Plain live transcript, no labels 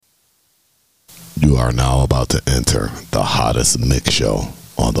You are now about to enter the hottest mix show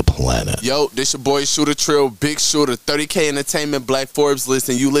on the planet. Yo, this your boy Shooter Trill, Big Shooter, 30K Entertainment, Black Forbes list,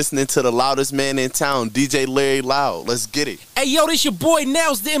 and you listening to the loudest man in town, DJ Larry Loud. Let's get it. Hey, yo, this your boy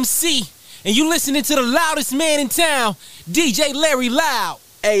Nels the MC, and you listening to the loudest man in town, DJ Larry Loud.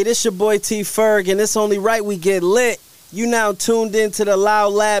 Hey, this your boy T Ferg, and it's only right we get lit. You now tuned into the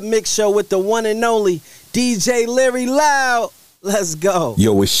Loud Lab Mix Show with the one and only DJ Larry Loud. Let's go.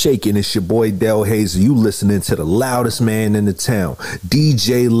 Yo, it's shaking. It's your boy Del Hazel. You listening to the loudest man in the town,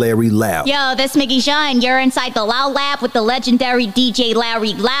 DJ Larry Loud. Yo, this Miggy Jean. You're inside the Loud Lab with the legendary DJ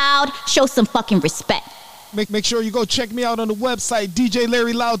Larry Loud. Show some fucking respect. Make sure you go check me out on the website,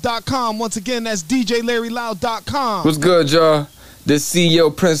 DJLarryLoud.com. Once again, that's DJLarryLoud.com. What's good, y'all? This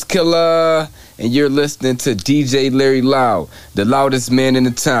CEO Prince Killer, and you're listening to DJ Larry Loud, the loudest man in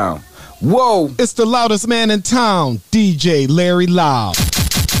the town. Whoa! It's the loudest man in town, DJ Larry Loud.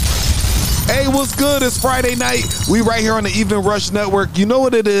 Hey, what's good? It's Friday night. We right here on the Even Rush Network. You know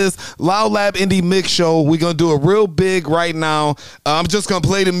what it is, Loud Lab Indie Mix Show. We're going to do it real big right now. I'm just going to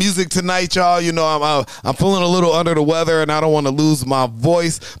play the music tonight, y'all. You know, I'm feeling a little under the weather, and I don't want to lose my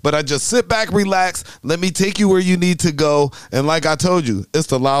voice, but I just sit back, relax. Let me take you where you need to go. And like I told you, it's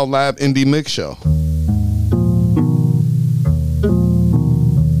the Loud Lab Indie Mix Show.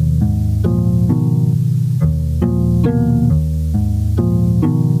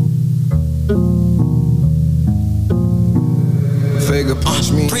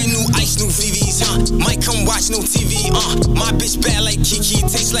 Punch me. Brand new ice, new VVs, Might come watch no TV, My bitch bad like Kiki,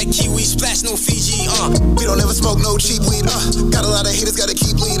 tastes like kiwi, splash no Fiji, We don't ever smoke no cheap weed, Got a lot of haters, gotta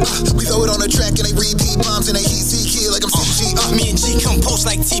keep lead, We throw it on the track and they repeat bombs and they heat kid like I'm CG, Me and G come post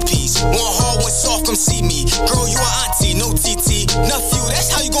like TPs. One hard, one soft, come see me. Girl, you a auntie, no TT. Nephew,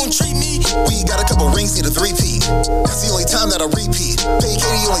 that's how you gon' treat me. We got a couple rings, need a 3P. That's the only time that I repeat. Pay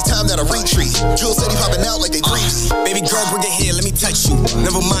Katie, only time that I retreat. Jules said he popping out like they 3D. Baby girl, bring it here, let me touch you.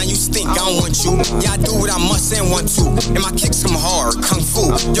 Never mind, you stink, I don't want you. Yeah, I do what I must and want to. And my kicks come hard, kung fu.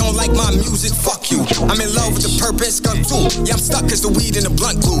 You don't like my music, fuck you. I'm in love with the purpose, gun too. Yeah, I'm stuck cause the weed in the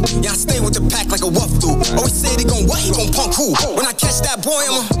blunt glue. Yeah, I stay with the pack like a wuff do. Always say they gon' what, he gon' punk who? When I catch that boy,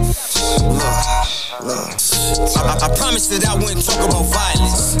 I'ma I promised that I wouldn't talk about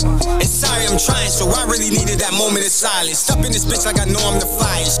violence. And sorry I'm trying, so I really needed that moment of silence. Step in this bitch like I know I'm the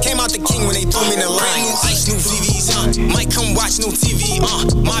flyest. Came out the king when they threw me in the line. New ice, new VVs, Might come watch no TV,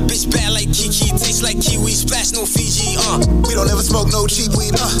 My bitch bad like Kiki, tastes like kiwi, splash no Fiji, We don't ever smoke no cheap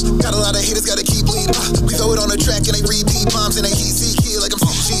weed, Got a lot of haters, gotta keep lead, We throw it on the track and they repeat bombs and they heat kid like I'm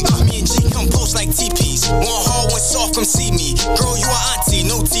CG, Me and G come post like TPs. One hard, one soft, come see me. Girl, you a auntie,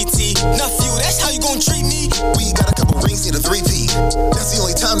 no TT. Nephew, that's how you gon' treat me. We got a couple rings, need a 3P. That's the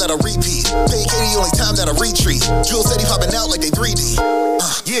only time that I repeat. Pay Katie, only time that I retreat. Jules said he popping out like they 3D.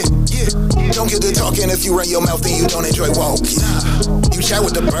 Yeah. Don't get to talking if you run your mouth then you don't enjoy walking. You chat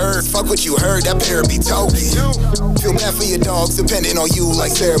with the birds, fuck what you heard, that pair be talking. Feel bad for your dogs, depending on you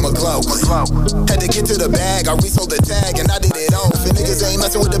like Sarah McLachlan. Had to get to the bag, I resold the tag and I did it off. And niggas ain't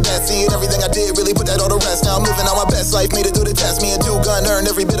messing with the best, seeing everything I did, really put that on the rest. Now I'm living out my best life, made it through the test. Me and Two Gun earned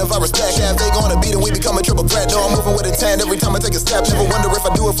every bit of our respect. Yeah, if they gonna beat and we become a triple threat. No, I'm moving with a 10 every time I take a step. Never wonder if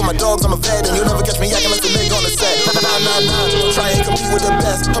I do it for my dogs, I'm a vet. And you'll never catch me acting like the nigga on the set. Nah, try and compete with the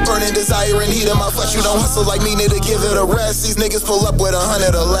best. I'm burning desire and heat in my flesh. You don't hustle like me, need to give it a rest. These niggas pull up with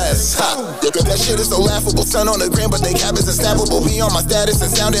 100 or less. That shit is so laughable. Sun on the gram, but they cap is unstoppable. Be on my status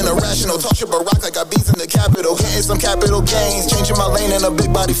and sounding irrational. Talk shit but rock like I beats in the capital. Getting some capital gains, changing my lane in a big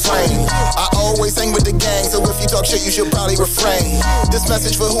body frame. I always hang with the gang, so if you talk shit, you should probably refrain. This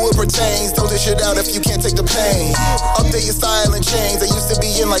message for who it pertains. Throw this shit out if you can't take the pain. Update your style and change. I used to be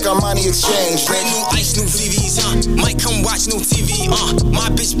in like Armani Exchange. Brand new ice, new VVs, Might come watch no TV,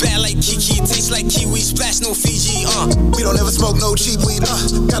 My bitch bad like Kiki, tastes like kiwi, splash no Fiji, We don't ever smoke no cheap weed,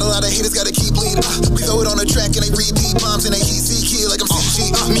 Got a lot of haters, gotta keep lead, We throw it on the track and they repeat bombs and they heat kid like I'm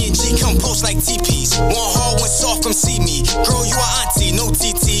CG, Me and G come post like TPs. One hard, one soft, come see me. Girl, you a auntie, no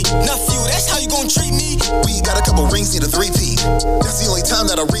TT. Nephew, that's how you gon' treat me. We got a couple rings, need a 3P. That's the only time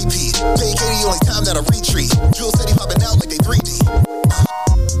that I repeat. Pay Katie, only time that I retreat. Jules said he popping out like they 3D.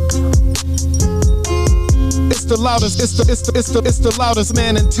 It's the loudest, it's the loudest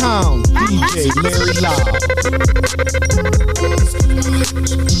man in town, DJ Larry Loud.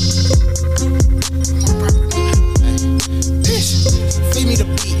 Feed me the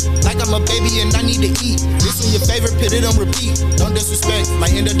beat, like I'm a baby and I need to eat. Listen your favorite, put it on repeat. Don't disrespect, my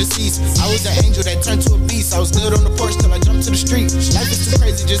end of deceased. I was an angel that turned to a beast. I was good on the porch till I jumped to the street. Life is too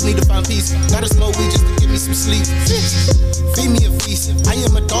crazy, just need to find peace. Gotta smoke weed just to give me some sleep. Feed me a feast. I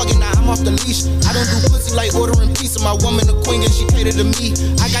am a dog and now I'm off the leash. I don't do pussy like ordering pizza. My woman a queen and she cater to me.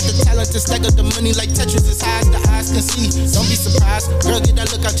 I got the talent talent to stack up the money like Tetris as high as the eyes can see. Don't be surprised, girl, get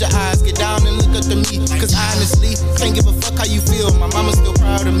that look out your eyes. Get down and look up to me, cause honestly, can't give a fuck how you feel. My mama's still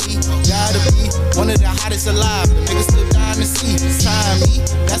proud of me. Gotta be one of the hottest alive. The niggas still dying to see. Sign me,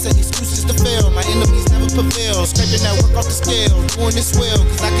 that's an excuse just to fail. My enemies never prevail. Scraping that work off the scale, doing this well,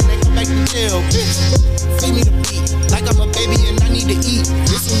 cause I can come back to jail. Bitch, feed me the beat, like I'm a baby and I need to eat.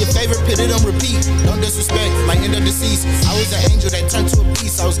 Listen your favorite, put it on repeat. Don't disrespect, my end of deceased. I was an angel that turned to a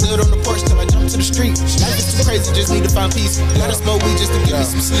beast. I was good on the porch till I jumped to the street. Life is too crazy, just need to find peace. Gotta smoke weed just to give me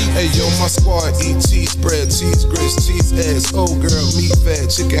some sleep. Hey yo, my squad eat cheese bread, cheese grits, cheese eggs. Old girl, meat fat,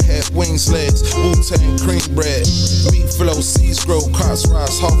 chicken hat, wings, legs, Wu-Tang cream bread, meat flow, seeds grow, crops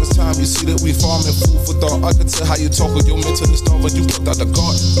rise, harvest time. You see that we farming food for thought. I can tell how you talk with your mental is starving. You put out the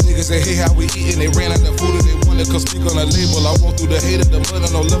guard. Niggas they hate how we eatin', they ran out the food that they wanted. Cause speak on the label, I walk through the hate of the mud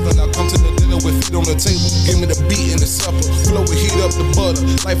and no loving. I come to the dinner with feet on the table. Give me the beat and the supper, flow with heat up the butter.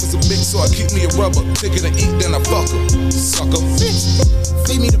 Life is a bitch, so I keep me a rubber. Take it to eat, then I fuck her, sucker.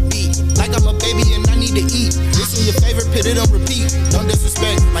 Feed me the beat, like I'm a baby and I need to eat. Listen your favorite, put it on repeat. Don't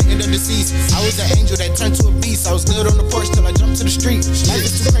disrespect, my end of deceased. I was an angel that turned to a beast. I was good on the porch till I jumped to the street. Life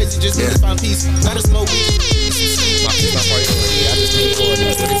is too crazy, just need to find peace. Gotta smoke weed. My priority, I just need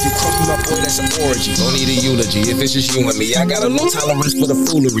ordinary. But if you call me my boy, that's an orgy. Don't need a eulogy. If it's just you and me, I got a low tolerance for the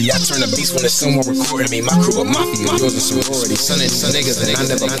foolery. I turn a beast when there's someone recording me. My crew of mafia, yours a sorority. Son and niggas, and I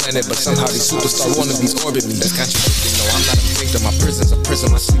never planned it, but somehow these superstar wannabes orbit me. That's contradicting. No, I'm not a victim. My prison's a prison.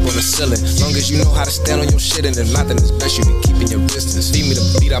 I sleep on the ceiling. Long as you know how to stand on your shit, and if not, then it's best you be keeping your distance. Feed me the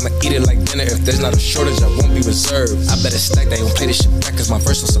beat, I'ma eat it like dinner. If there's not a shortage, I won't be reserved. I better stack, they gon' play this shit back, cause my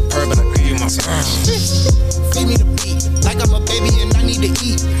verse was superb, and I give you my Feed me the beat, like I'm a baby and I need to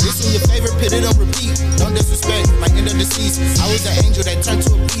eat. Listen your favorite, put it on repeat. Don't disrespect, my end of deceased. I was an angel that turned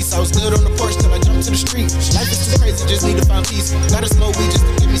to a beast. I was good on the porch till I jumped to the street. Life is too crazy, just need to find peace. Gotta smoke weed just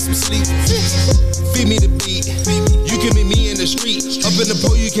to give me some sleep. Feed me the beat, you give me in the street. Up in the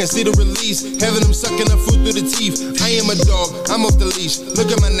pole, you can't see the release. Having them sucking up food through the teeth. I am a dog, I'm off the leash.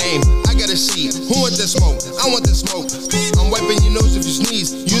 Look at my name, I got a sheet. Who want that smoke? I want that smoke. I'm wiping your nose if you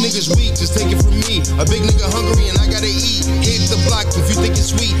sneeze. You niggas weak, just take it from me. A big nigga hungry and I gotta eat. Hit the block if you think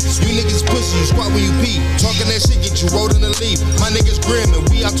it's sweet. You niggas pussy, you squat when you pee. Talking that shit, get you rolled in the leaf. My niggas grim and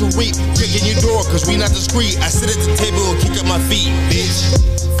we out to reap. Kicking your door cause we not discreet. I sit at the table and kick up my feet, bitch.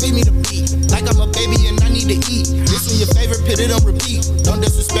 Feed me the beat, like I'm a baby and I need to eat. Listen your favorite, put it on repeat. Don't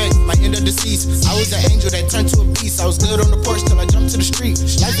disrespect, my end of deceased. I was an angel that turned to a beast. I was good on the porch till I jumped to the street.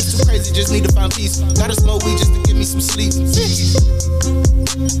 Life is too crazy, just need to find peace. Gotta smoke weed just to give me some sleep.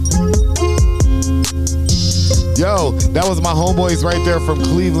 Yo, that was my homeboys right there from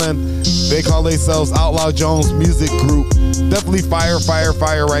Cleveland. They call themselves Outlaw Jones Music Group. Definitely fire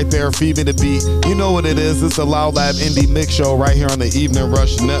right there. Feed me the beat. You know what it is. It's the Loud Lab Indie Mix Show right here on the Evening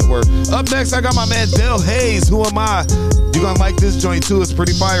Rush Network. Up next, I got my man Del Hayes. Who am I? You gonna like this joint too. It's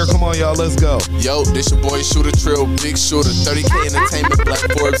pretty fire. Come on, y'all. Let's go. Yo, this your boy Shooter Trill, Big Shooter, 30K Entertainment, Black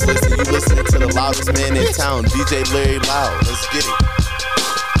Forbes. Listen, you listening to the loudest man in town, DJ Larry Loud. Let's get it.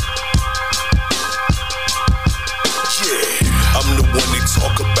 I'm the one they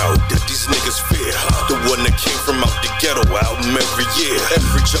talk about, that these niggas fear. The one that came from out the ghetto album every year.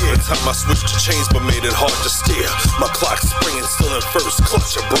 Every jumping time I switched the chains but made it hard to steer. My clock's springing still in first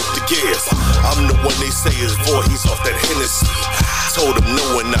clutch, I broke the gears. I'm the one they say is void, he's off that Hennessy. Told him no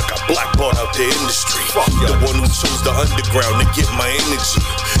one, I got blackballed out the industry. The one who chose the underground to get my energy.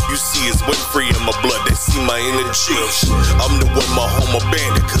 You see it's Winfrey in my blood, they see my energy. I'm the one my home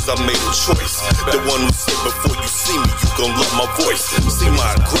abandoned cause I made a choice. The one who said before you see me, you gon' love my voice. See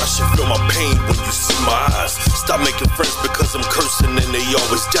my aggression, feel my pain when you see my eyes. Stop making friends because I'm cursing and they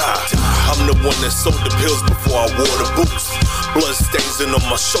always die. I'm the one that sold the pills before I wore the boots. Blood stains in on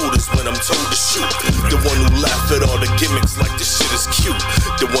my shoulders when I'm told to shoot. The one who laugh at all the gimmicks like this shit is cute.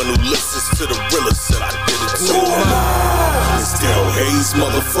 The one who listens to the realest said I did it too. It's Del Hayes,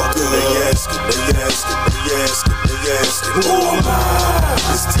 motherfucker. They asking. Who am I?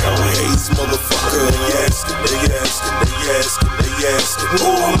 It's Del Hayes, motherfucker. They asking. Who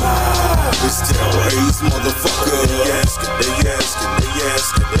am I? It's Del Hayes, motherfucker. They asking.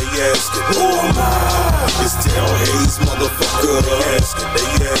 Who am I? It's Del Hayes, motherfucker.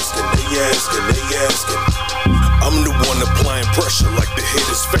 They asking. I'm the one applying pressure like the hit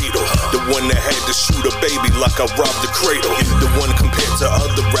is fatal. The one that had to shoot a baby like I robbed the cradle. The one compared to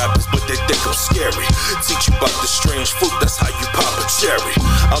other rappers, but they think I'm scary. Teach you about the strange fruit, that's how you pop a cherry.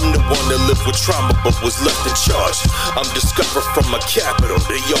 I'm the one that lived with trauma but was left in charge. I'm discovered from a capital,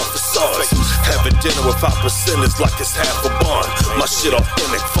 they all facades. Having dinner with 5% is like it's half a bond. My shit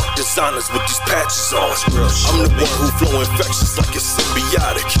authentic, fuck designers with these patches on. I'm the one who flow infectious like it's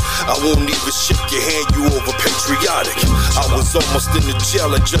symbiotic. I won't even shake your hand, you over patriotic. I was almost in the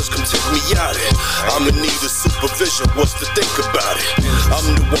jail and just come take me out it. I'm in need of supervision, what's to think about it?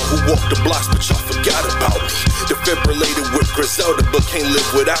 I'm the one who walked the blocks, but y'all forgot about me. Defibrillated with Griselda, but can't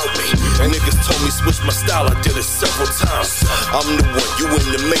live without me. Niggas told me switch my style, I did it several times. I'm the one, you in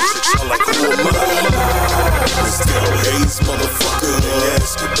the matrix, y'all like who am I? It's Del Hayes, motherfucker. They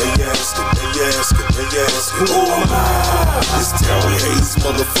askin', who am I? It's Del Hayes,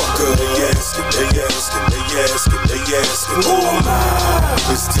 motherfucker. They askin', who am I?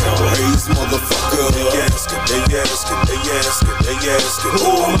 It's Del Hayes, motherfucker. They askin',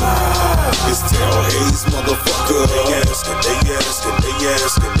 who am I? It's Del Hayes, motherfucker. They askin'.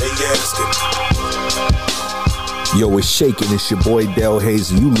 Yo, it's shaking. It's your boy Del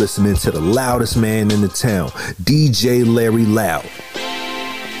Hayes, and you listening to the loudest man in the town, DJ Larry Loud.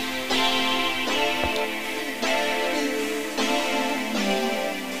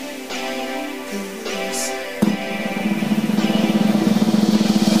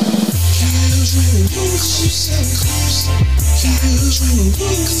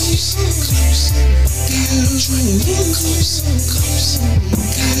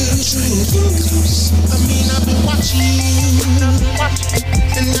 I mean, I've been watching you,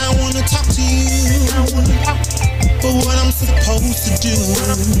 and I wanna talk to you. But what I'm supposed to do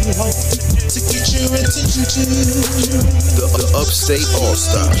to get your attention to the Upstate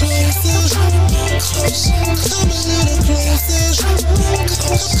All-Star. I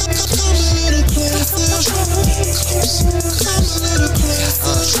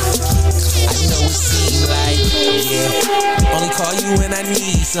know it seems like, yeah, only call you when I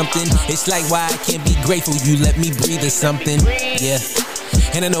need something. It's like why I can't be grateful you let me breathe or something, yeah.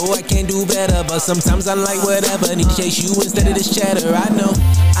 And I know I can do better, but sometimes I'm like whatever. Need to chase you instead of this chatter. I know.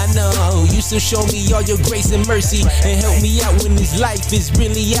 You still show me all your grace and mercy and help me out when this life is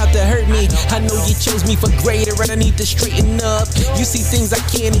really out to hurt me. I know you chose me for greater and I need to straighten up. You see things I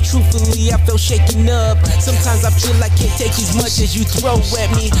can and truthfully I feel shaken up. Sometimes I feel I can't take as much as you throw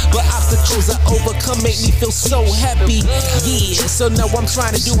at me, but obstacles I overcome make me feel so happy. Yeah, so now I'm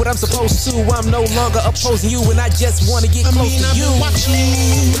trying to do what I'm supposed to. I'm no longer opposing you and I just want to get close to you.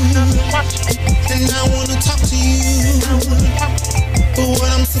 And I wanna talk to you. But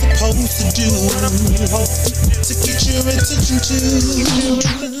what I'm supposed to do to get your attention to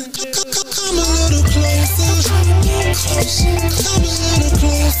come a little closer. Come a little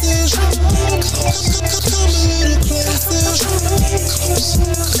closer. Come a little closer.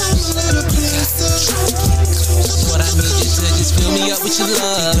 Come a little closer. What I need you to just fill me up with your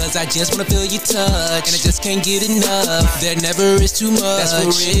love, cause I just wanna feel your touch, and I just can't get enough. There never is too much, that's for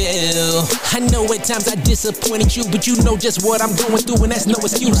real. I know at times I disappointed you, but you know just what I'm going through, and that's no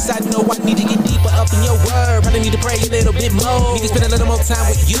excuse. I know I need to get deeper up in your word, but I need to pray a little bit more. Need to spend a little more time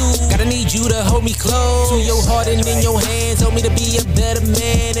with you. Gotta need you to hold me close to your heart and in your hands. Help me to be a better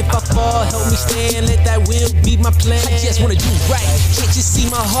man. If I fall, help me stand. Let that will be my plan. I just wanna do right. Can't you see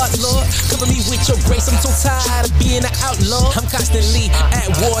my heart, Lord? Cover me with your grace. I'm so tired of being an outlaw. I'm constantly at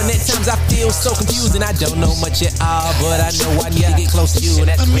war, and at times I feel so confused, and I don't know much at all, but I know I need to get close to you, and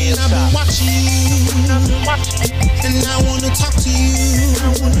that's real I've been watching you, and I wanna talk to you.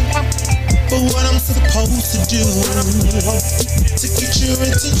 But what I'm supposed to do to get your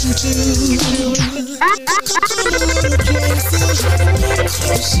attention to come a little closer.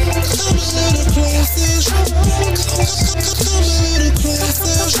 Come a little closer. Come a little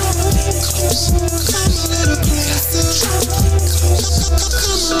closer. Come a little closer.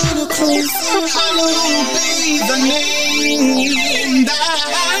 Come a little closer. Hallowed be the name,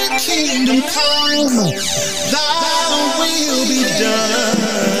 thy kingdom come, thy will be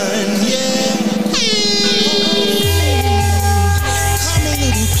done. Yeah. Come a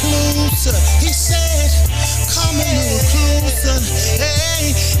little closer. He said, come a little closer. Hey,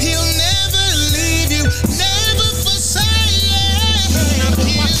 he'll never leave you, never forsake you.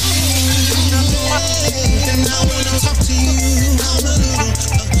 And I wanna talk to you. Come a little,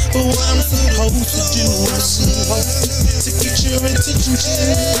 but what I'm supposed to do to get your attention to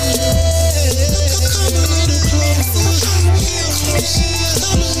come a little closer.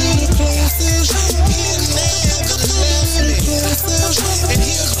 Come a little closer. He'll never let me closer, and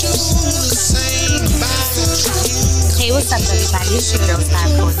he'll do the same by you. Hey, what's up, everybody? It's your girl, Sky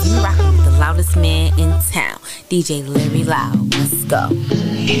Force. You rockin' with the loudest man in town, DJ Larry Loud. Let's go.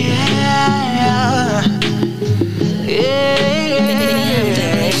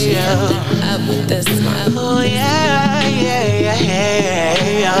 Up with this one. Oh yeah.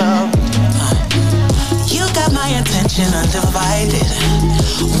 You got my attention undivided.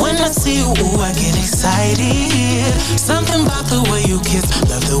 When I see you, ooh, I get excited. Something about the way you kiss,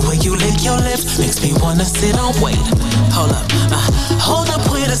 love the way you lick your lips, makes me wanna sit on. Wait, hold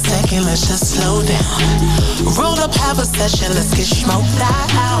up, wait a second, let's just slow down. Roll up, have a session, let's get smoked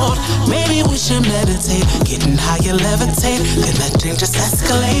out. Maybe we should meditate, getting higher, levitate, then that thing just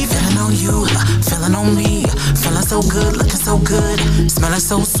escalate. Feeling on you, feeling on me, feeling so good, looking so good, smelling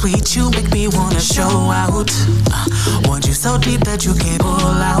so sweet, you make me wanna show out. Want you so deep that you can't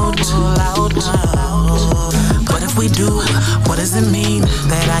pull out. But if we do, what does it mean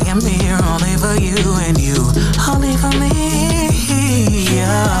that I am here only for you and you only for me?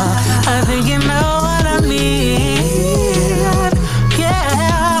 Yeah, I think you know what I mean.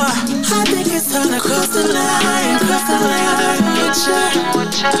 Yeah, I think it's time to cross the line with you.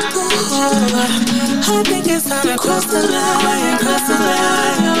 Ooh, I think it's time to cross the line with you.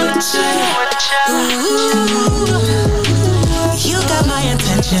 Ooh, you got my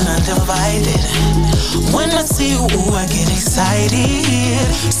attention undivided. When I see you, ooh, I get excited.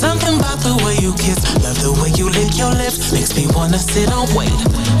 Something about the way you kiss, love the way you lick your lips, makes me wanna sit on. Wait,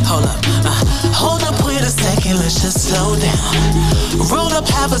 hold up, wait a second, let's just slow down. Roll up,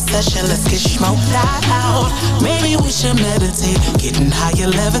 have a session, let's get smoked out. Maybe we should meditate, getting higher,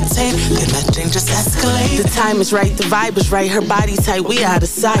 levitate, then that thing just escalate. The time is right, the vibe is right, her body tight, we out of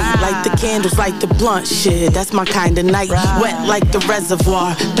sight. Light the candles, light the blunt, shit, that's my kind of night. Wet like the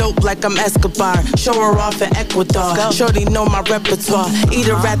reservoir, dope like I'm Escobar. Show her off in Ecuador. Shorty know my repertoire. Eat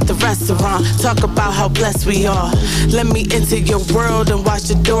her at the restaurant. Talk about how blessed we are. Let me into your world and watch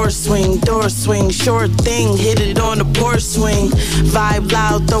the door swing. Short thing, hit it on the porch swing. Vibe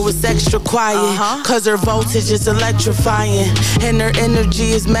loud, though it's extra quiet. Cause her voltage is electrifying. And her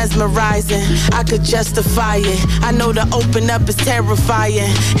energy is mesmerizing. I could justify it. I know to open up is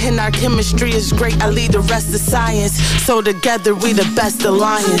terrifying. And our chemistry is great. I lead the rest of science. So together we the best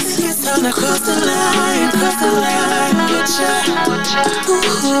alliance. It's time to cross the line with you.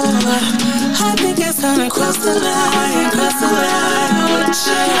 Ooh, I think it's time to cross the line with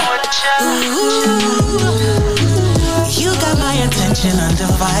you. Ooh, you got my attention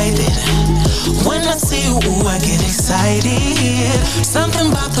undivided. When I see you, ooh, I get excited.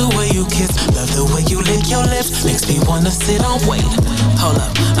 Something about the way you kiss, love the way you lick your lips, makes me wanna sit on. Wait, hold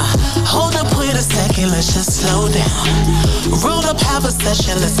up, wait a second, let's just slow down. Roll up, have a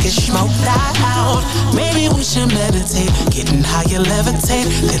session, let's get smoked out. Maybe we should meditate, getting higher, levitate,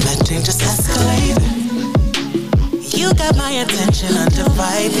 then that thing just escalate. You got my attention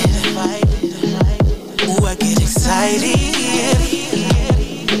undivided. Ooh, I get excited.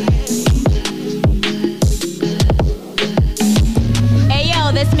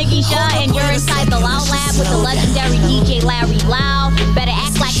 This Mickey Shaw, and you're inside the Loud Lab with the legendary DJ Larry Loud. Better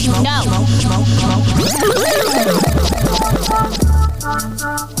act like you know.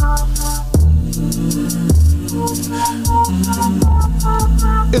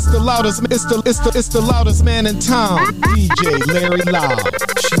 It's the loudest man in town, DJ Larry Loud.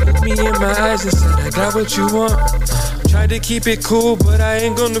 She looked me in my eyes and said, I got what you want. Tried to keep it cool, but I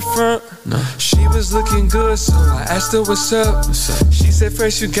ain't gonna front. No. She was looking good, so I asked her what's up. She said,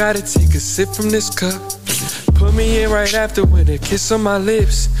 first you gotta take a sip from this cup. Put me in right after with a kiss on my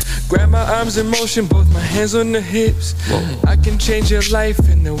lips. Grab my arms in motion, both my hands on the hips. Whoa. I can change your life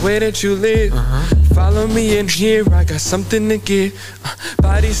in the way that you live. Follow me in here, I got something to give.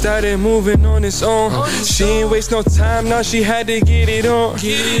 Body started moving on its own. She ain't waste no time, now she had to get it on.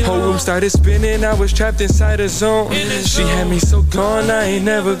 Whole room started spinning, I was trapped inside a zone. She had me so gone, I ain't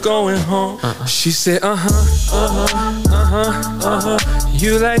never going home. She said,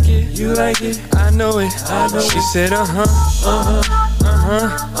 you like it, I know it. She said,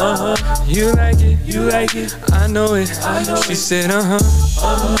 you like it, I know it. She said,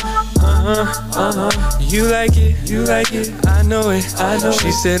 you like it, I know it.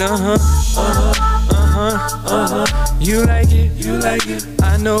 She said, you like it,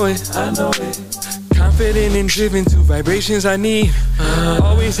 I know it. Confident and driven to vibrations I need.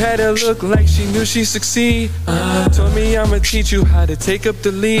 Always had her look like she knew she'd succeed. Told me I'ma teach you how to take up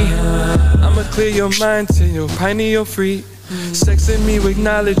the lead. I'ma clear your mind till you're pineal free. Sexing me with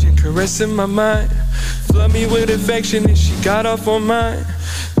knowledge and caressing my mind. Flood me with affection and she got off on mine.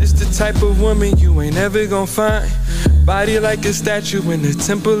 This the type of woman you ain't ever gonna find. Body like a statue and the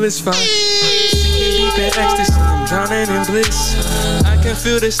temple is fine. Sinking deep in ecstasy, I'm drowning in bliss. I can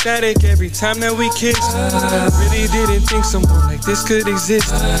feel the static every time that we kiss. I really didn't think someone like this could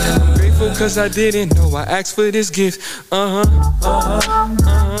exist. I'm grateful cause I didn't know I asked for this gift. I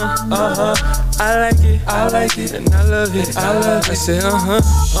like it, and I love it. I said,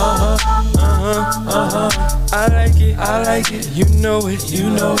 I like it, you know it.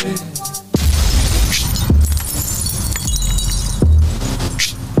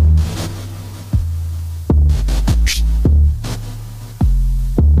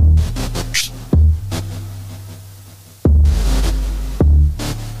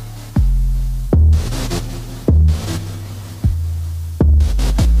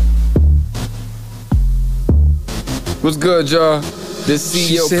 What's good, y'all? This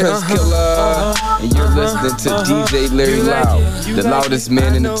CEO Prince Killer, and you're listening to DJ Larry Loud, the loudest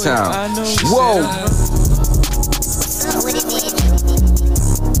man in the town. Whoa!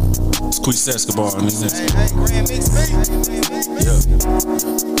 It's Queez Escobar, nigga. Yeah.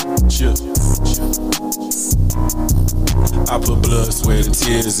 Chill. I put blood, sweat, and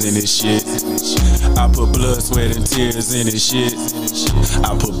tears in this shit. I put blood, sweat, and tears in this shit.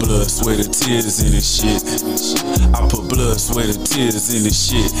 I put blood, sweat, and tears in this shit. I put blood, sweat, and tears in this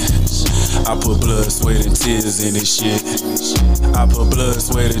shit. I put blood, sweat, and tears in this shit. I put blood,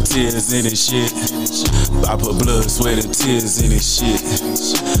 sweat, and tears in this shit. I put blood, sweat, and tears in this shit.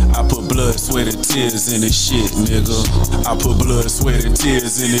 I put blood, sweat, and tears in this shit, nigga. I put blood, sweat, and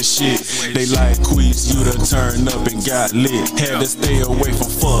tears in this shit. They like Queez, you done turned up and got lit. Had to stay away from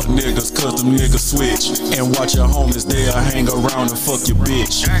fuck niggas, cause them niggas switch. And watch your homies, they'll hang around and fuck your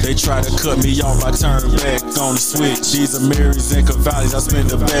bitch. They try to cut me off, I turn back on the switch. These are Marys and Cavallis, I spent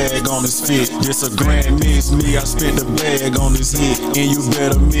the bag on this fit. This a grand miss me, I spent the bag on this hit. And you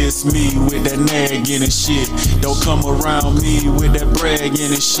better miss me with that nagging and shit. Don't come around me with that bragging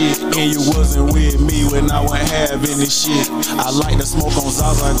and shit. And you wasn't with me when I wasn't having this shit. I like to smoke on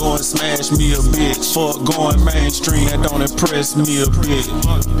Zaza, go and smash me a bitch. Fuck going mainstream, that don't impress me a bit.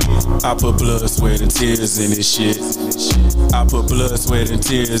 I put blood, sweat, and tears in this shit. I put blood, sweat, and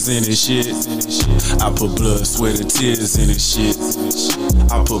tears in this shit. I put blood, sweat, and tears in this shit.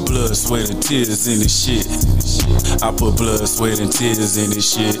 I put blood, sweat, and tears in this shit. I put blood, sweat, and tears in this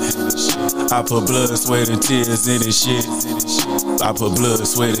shit. I put blood, sweat, and tears in this shit. I put blood,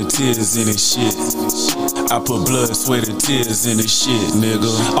 sweat, and tears in this shit. I put blood, sweat, and tears in this shit, nigga.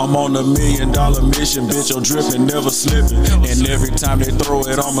 I'm on $1 million mission, bitch, I'm dripping, never slipping. And every time they throw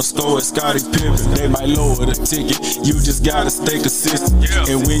it, I'ma score it, Scottie Pippen. They might lower the ticket, you just gotta stay consistent.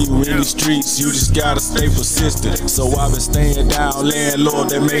 And when you in the streets, you just gotta stay persistent. So I've been staying down, landlord,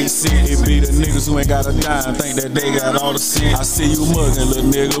 that makes sense. It be the niggas who ain't got a dime, think that they got all the sense. I see you mugging, little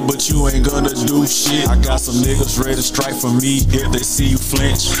nigga, but you ain't gonna do shit. I got some niggas ready to strike for me if they see you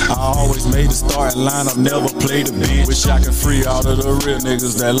flinch. I always made the starting lineup, never play the bench. Wish I could free all of the real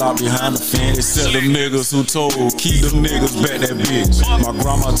niggas that lock behind the fence. Except them niggas who told, keep them niggas back that bitch. My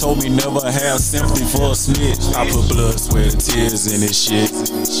grandma told me never have sympathy for a snitch. I put blood, sweat, and tears in this shit.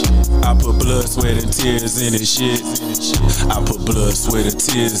 I put blood, sweat, and tears in this shit. I put blood, sweat, and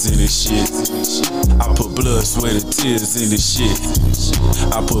tears in this shit. I put blood, sweat, and tears in this shit.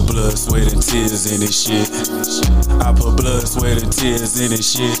 I put blood, sweat, and tears in this shit. I put blood, sweat, and tears in this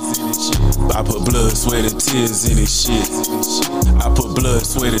shit. I put blood, sweat, and tears in this shit. I put blood,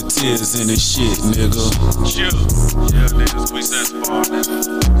 sweat, and tears in this shit, nigga. Chill. Yeah, niggas, Queez Escobar,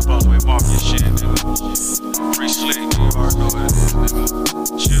 nigga. Supposed to be mafia shit, nigga. Free slick, you already know what it is, nigga.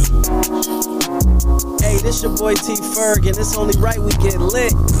 Chill. Hey, this your boy T Ferg, and it's only right we get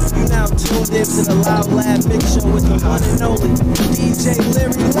lit. You now tuned in to the Loud Lab Mix Show with the one and only DJ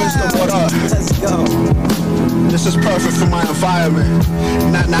Larry Loud. What up? Let's go. This is perfect for my environment.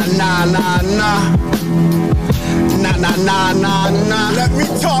 Nah, nah, nah, nah, nah. Nah, nah, nah, nah, nah. Let me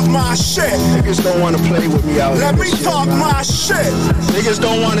talk my shit. Niggas don't wanna play with me out here. Let me talk my shit. Niggas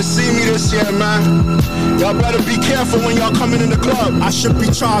don't wanna see me this year, man. Y'all better be careful when y'all coming in the club. I should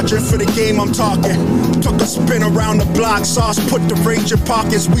be charging for the game I'm talking. Took a spin around the block, sauce, put the range in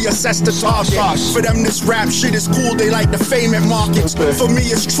pockets, we assess the target. For them this rap shit is cool, they like the fame at markets. For me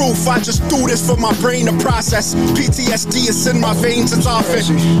it's truth, I just do this for my brain to process. PTSD is in my veins, it's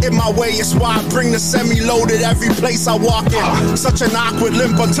often in my way, it's why I bring the semi-loaded every place I walk in. Such an awkward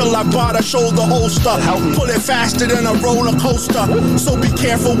limp until I bought a shoulder holster. Pull it faster than a roller coaster. So be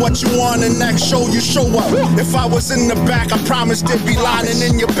careful what you want and next show you show up. If I was in the back, I promised there'd be lining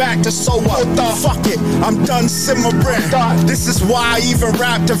in your back to sew up. Fuck it, I'm done simmering. This is why I even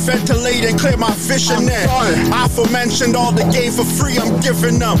rap to ventilate and clear my vision in. I aforementioned all the game for free, I'm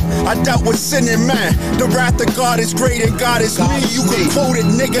giving them. I dealt with sinning man. The wrath of God is great and God is me. You can quote it,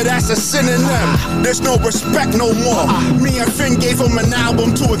 nigga, that's a synonym. There's no respect no more. more. Me and Finn gave him an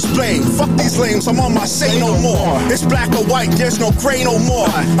album to explain. Fuck these lames, I'm on my say no more. It's black or white, there's no gray no more.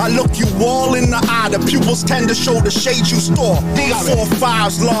 I look you all in the eye, the pupils tend to show the shade you store.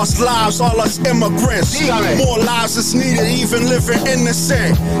 4-5s, lost lives, all us immigrants. More lives is needed, even living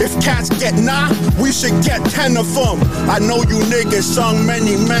innocent. If cats get 9, we should get 10 of them. I know you niggas sung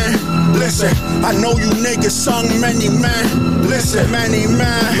many men. Listen, I know you niggas sung many men. Listen, many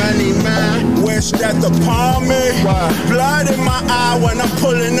men. Wish that upon me. Blood in my eye when I'm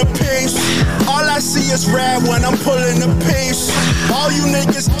pulling the piece. All I see is red when I'm pulling the piece. All you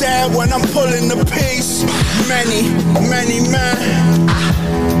niggas dead when I'm pulling the piece. Many men.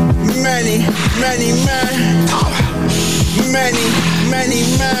 Many men. Many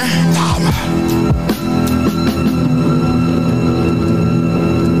men.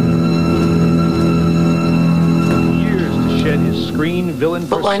 Screen villain.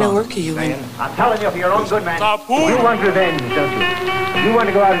 What line of work are you in? I'm telling you, for your own good, man. You want revenge, don't you? You want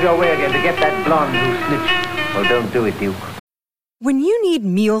to go out of your way again to get that blonde who snitched. Well, don't do it, Duke. When you need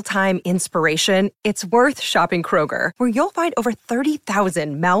mealtime inspiration, it's worth shopping Kroger, where you'll find over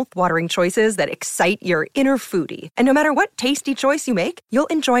 30,000 mouth-watering choices that excite your inner foodie. And no matter what tasty choice you make, you'll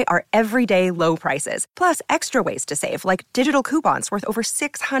enjoy our everyday low prices, plus extra ways to save, like digital coupons worth over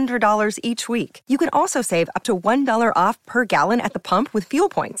 $600 each week. You can also save up to $1 off per gallon at the pump with fuel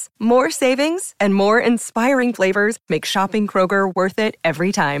points. More savings and more inspiring flavors make shopping Kroger worth it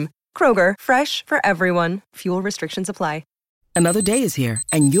every time. Kroger, fresh for everyone. Fuel restrictions apply. Another day is here,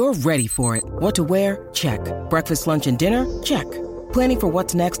 and you're ready for it. What to wear? Check. Breakfast, lunch, and dinner? Check. Planning for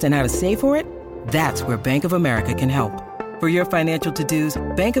what's next and how to save for it? That's where Bank of America can help. For your financial to-dos,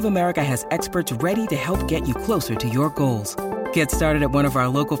 Bank of America has experts ready to help get you closer to your goals. Get started at one of our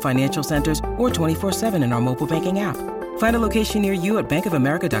local financial centers or 24/7 in our mobile banking app. Find a location near you at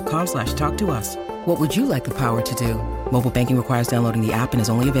bankofamerica.com/talktous. What would you like the power to do? Mobile banking requires downloading the app and is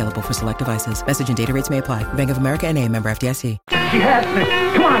only available for select devices. Message and data rates may apply. Bank of America N.A., member FDIC. She has me.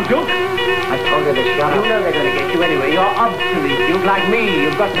 Come on, Duke. I told her to shut up. You know they're going to get you anyway. You're obstinate, Duke, like me.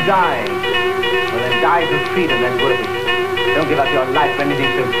 You've got to die. Well, then die for freedom. That's worth it. Don't give up your life for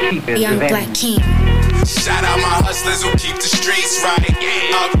anything so cheap as Young revenge. Black King. Shout out my hustlers who keep the streets right.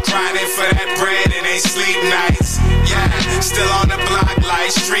 Up grinding for that bread and they sleep nights. Yeah, still on the block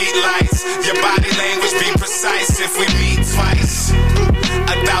like street lights. Your body language be precise if we meet twice.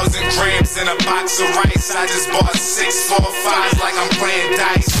 1,000 grams in a box of rice. I just bought 6 4 5s like I'm playing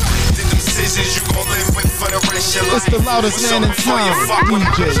dice. Did them decisions you gon' live with for the rest of your life. It's the loudest man in town,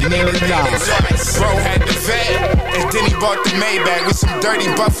 DJ Larry Loud. Bro had the vet, and then he bought the Maybach. We some dirty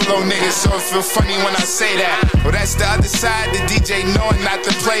Buffalo niggas, so it feel funny when I say that. Well, that's the other side, the DJ knowing not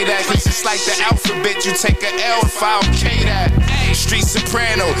to play that. Cause it's like the alphabet, you take a L if I okay that. Street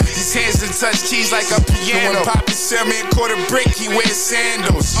soprano, these hands that touch keys like a piano. When Poppy sell me a quarter brick, he wears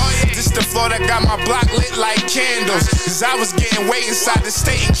sandals. This the floor that got my block lit like candles. Cause I was getting way inside the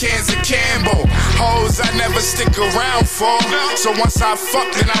state in cans of Campbell. Hoes I never stick around for. So once I fuck,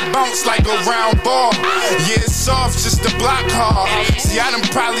 then I bounce like a round ball. Yeah, it's soft, just the block hard. See, I done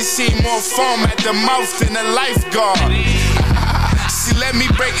probably seen more foam at the mouth than a lifeguard. See, let me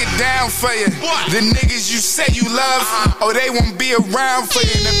break it down for you. The niggas you say you love, oh, they won't be around for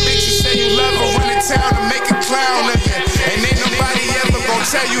you. And the bitch you say you love will run to town and make a clown of you. And ain't nobody ever gonna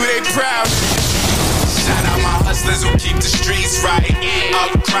tell you they proud. Shout out my hustlers who keep the streets right.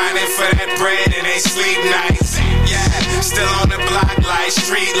 Up grinding for that bread and they sleep nights. Yeah, still on the block like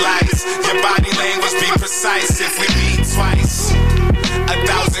street lights. Your body language be precise if we meet twice.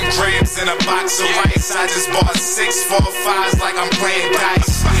 1,000 grams in a box of rice. I just bought 6 4 5s like I'm playing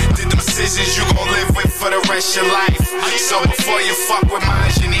dice. Did them decisions you gon' live with for the rest of your life. So before you fuck with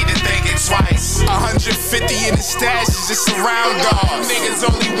mine, you need to think it twice. 150 in the stash is just a round dog. Niggas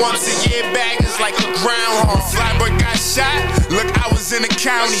only once a year back is like a groundhog. Flyboy got shot, look, I was in the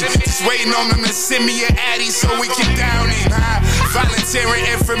county. Just waiting on them to send me an addy so we can down it. Volunteering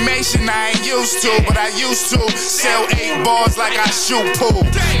information I ain't used to, but I used to sell 8 balls like I shoot pool.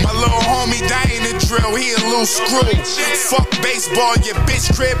 My little homie dying to drill, he a loose screw. Fuck baseball, your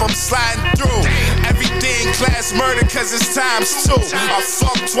bitch crib, I'm sliding through. Everything class murder cause it's times 2. I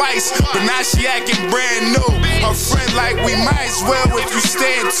fucked twice, but now she acting brand new. A friend like we might as well if you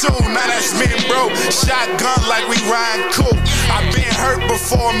stand too. Now that's me and bro, shotgun like we Ryan Coop. I've been hurt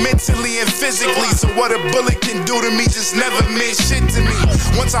before mentally and physically, so what a bullet can do to me just never meant shit to me.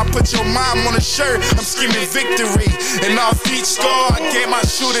 Once I put your mom on a shirt, I'm screaming victory. And off each score, I gave my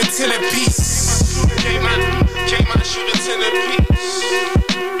shooter 10 apiece. Gave my shooter 10 apiece.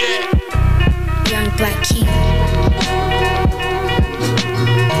 Yeah. Young Black King.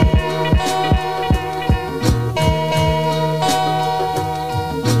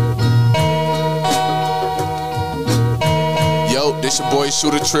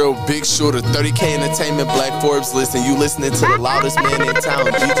 shooter, trill, big shooter, 30K entertainment, Black Forbes list, and you listening to the loudest man in town,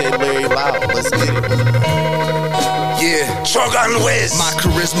 DJ Larry Loud. Let's get it. Yeah, Shogun Wiz. My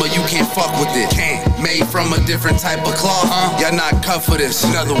charisma, you can't fuck with it. Can't. Made from a different type of cloth. Y'all not cut for this.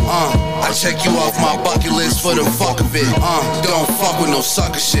 Another one. I check you off my bucket list for the fuck of it. Don't fuck with no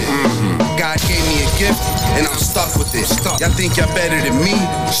sucker shit. God gave me a gift, and I'm stuck with it. Y'all think y'all better than me,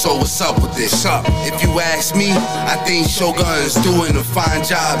 so what's up with this? If you ask me, I think Shogun's doing a fine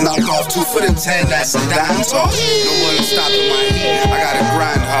job. Knock off 2 for the 10, that's a dime talk. No one stopping my heat, I gotta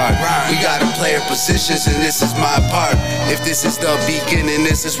grind hard. We gotta play our positions, and this is my part. If this is the beginning,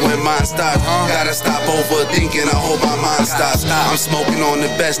 this is when mine starts. Gotta stop overthinking, I hope my mind stops. I'm smoking on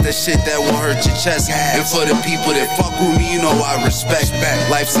the best, that shit that will hurt your chest. And for the people that fuck with me, you know I respect.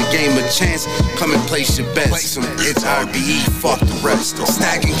 Life's a game of chance, come and place your bets. It's RBE, fuck the rest.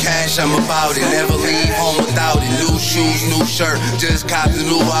 Stacking cash, I'm about it, never leave home without it. New shoes, new shirt, just copped a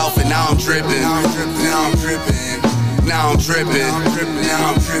new outfit, now I'm dripping. Now I'm dripping. Now I'm dripping.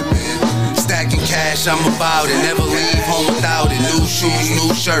 Now I'm dripping. Stacking cash, I'm about it, never leave home without it. New shoes,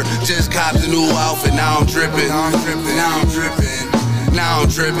 new shirt, just copped a new outfit, now I'm dripping. Now I'm dripping. Now I'm dripping. Now I'm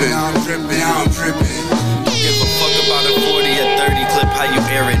dripping. Now I'm dripping. Now I'm dripping. Give a fuck about a 40 or 30 clip, how you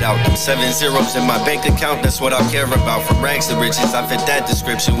air it out. Them 7 zeros in my bank account, that's what I care about. From rags to riches, I fit that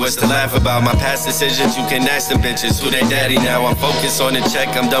description. What's to laugh about? My past decisions, you can ask them bitches. Who they daddy now? I'm focused on the check,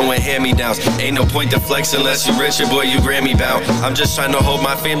 I'm done with hand-me-downs. Ain't no point to flex unless you rich, boy, you Grammy bound. I'm just trying to hold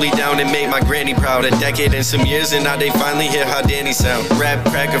my family down and make my granny proud. A decade and some years, and now they finally hear how Danny sound. Rap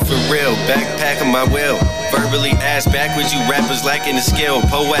cracker for real, backpacking my will. Verbally ass backwards, you rappers lacking the skill.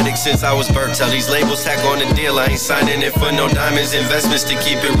 Poetic since I was birthed, tell these labels tack on the deal. I ain't signing it for no diamonds, investments to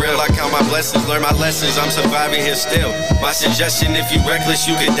keep it real. I count my blessings, learn my lessons, I'm surviving here still. My suggestion, if you reckless,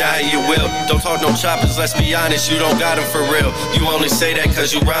 you could die, you will. Don't talk no choppers, let's be honest, you don't got them for real. You only say that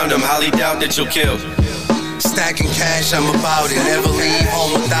cause you round them, highly doubt that you'll kill. Stacking cash, I'm about it, never leave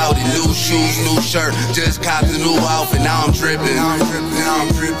home without it. New shoes, new shirt, just copped a new outfit, now I'm dripping. Now I'm dripping. Now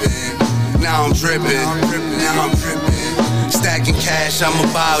I'm dripping. Now I'm dripping. Now I'm dripping. Stacking cash, I'm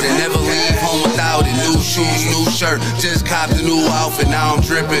about it, never leave home without it. New shoes, new shirt, just copped a new outfit, now I'm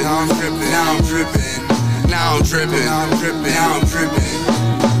dripping. Now I'm dripping. Now I'm dripping. Now I'm dripping. Now I'm dripping. Now I'm dripping.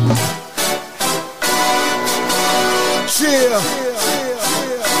 Chill.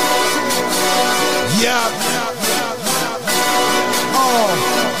 Yeah.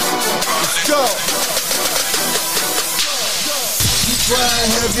 Let's go.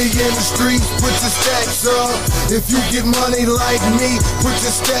 Grind heavy in the streets, put your stacks up. If you get money like me, put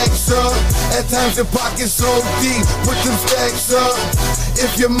your stacks up. At times your pockets so deep, put them stacks up.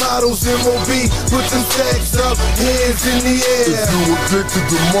 If your model's MOB, put them stacks up. Hands in the air. If you addicted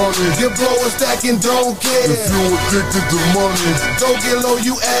to money, you blow a stack and don't care. If you addicted to money, don't get low,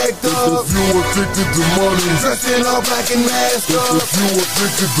 you act up. If you addicted to money, dressed in all black and masked up. If you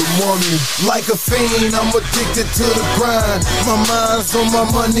addicted to money, like a fiend, I'm addicted to the grind. My mind's on my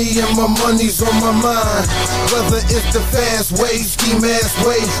money and my money's on my mind. Whether it's the fast way, ski mask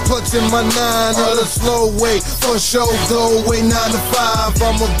way, clutching my 9 or the slow way. For show, go away 9 to 5,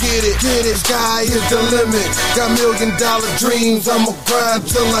 I'ma get it. Sky is the limit. Got $1 million dreams, I'ma grind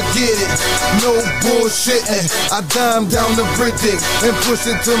till I get it. No bullshitting, I dime down the Britick and push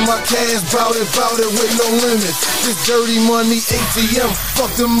it to my cash, bout it with no limits. This dirty money ATM,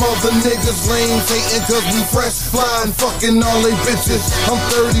 fuck them other niggas, lames hating cause we fresh, flying, fucking all they bitches. I'm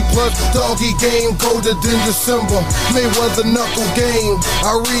 30 plus, doggy game, colder than December. Mayweather knuckle game,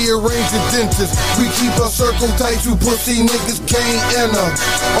 I rearrange the dentist. We keep our circle tight, you pussy niggas can't enter.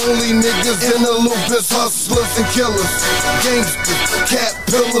 Only niggas in the loop is hustlers and killers. Gangsters, cat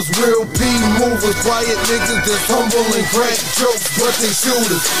pillars, real P movers. Quiet niggas that's humble and crack jokes, but they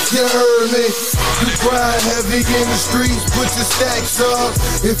shooters. You heard me? You grind heavy in the streets, put your stacks up.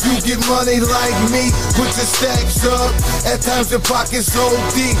 If you get money like me, put your stacks up. At times your pockets so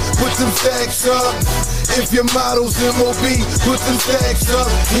deep, put them stacks up. If your model's MOB, put them stacks up.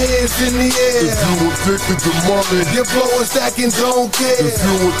 Hands in the air. If you addicted to money, you blow a stack and don't care. If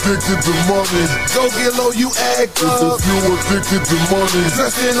you addicted to money, don't get low, you act up. If you addicted to money,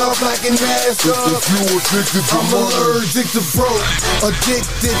 dressed in all black and masked up. If you addicted to I'm money, allergic to broke,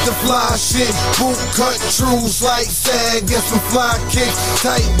 addicted to fly shit. Boot cut trues like sag, get some fly kicks.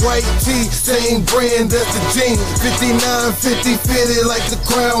 Tight white tee, same brand as the jeans. 59, 50 fitted like the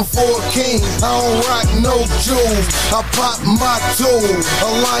crown for a king. I don't rock no jewels. I pop my tool. A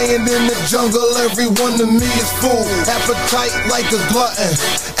lion in the jungle, everyone to me is fool. Appetite like a glutton,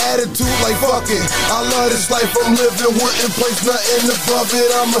 attitude like fuck it. I love this life I'm living, wouldn't place nothing above it.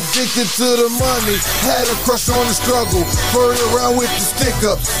 I'm addicted to the money, had a crush on the struggle. Bird around with the stick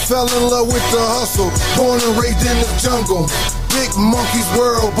up, fell in love with the hustle. Born and raised in the jungle. Big monkey's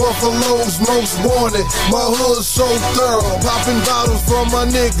world, Buffalo's most wanted. My hood's so thorough, popping bottles for my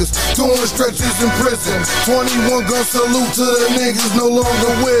niggas, doing stretches in prison. 21 gun salute to the niggas no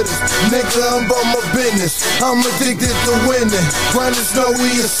longer with us. Nigga, I'm about my business, I'm addicted to winning. Grinding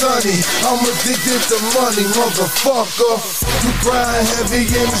snowy and sunny, I'm addicted to money, motherfucker. You grind heavy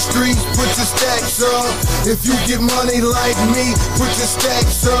in the streets, put your stacks up. If you get money like me, put your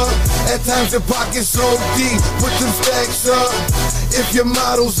stacks up. At times your pockets so deep, put them stacks up. If your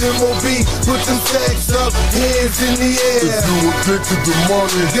model's MOB, put them stacks up, hands in the air. If you addicted to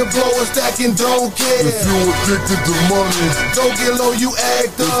money, get blow a stack and don't care. If you addicted to money, don't get low, you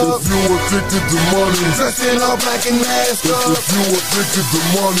act up. If you addicted to money, dressed in all black and masked up. If you addicted to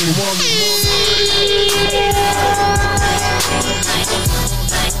money,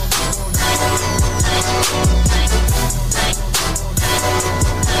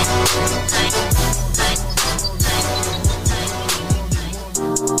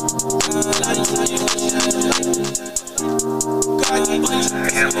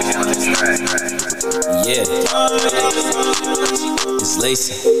 Yeah, it's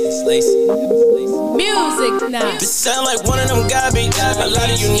Lacey. It's Lacey. Music now. This sound like one of them garbage. A lot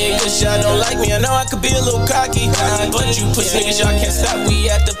of you niggas, y'all don't like me. I know I could be a little cocky, but you pussy niggas, y'all can't stop. We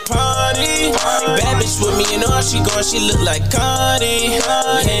at the party. Bad bitch with me, you know how she going. She look like Cardi.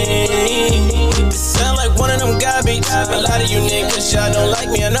 Hey. This sound like one of them garbage. A lot of you niggas, y'all don't like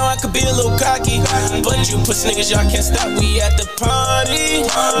me. I know I could be a little cocky, but you pussy niggas, y'all can't stop. We at the party.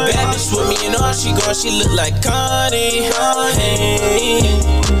 Bad bitch with me, you know how she going. She look like Cardi. Hey.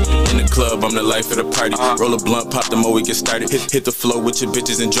 In the club, I'm the life of the party. Roll a blunt, pop the mo, we get started. Hit the floor with your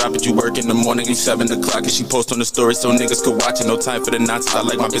bitches and drop it. You work in the morning, you 7 o'clock, and she post on the story so niggas could watch it. No time for the nonsense, I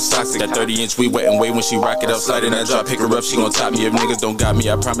like my bitch toxic. That 30-inch, we wet and wait when she rock it outside. And I drop, pick her up, she gon' top me. If niggas don't got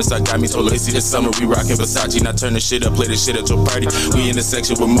me, I promise I got me. So Lacey this summer, we rockin' Versace. Now turn the shit up, play the shit at your party. We in the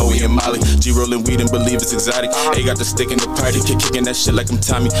section with Moe and Molly. G rollin' weed and believe it's exotic. A got the stick in the party, kicking that shit like I'm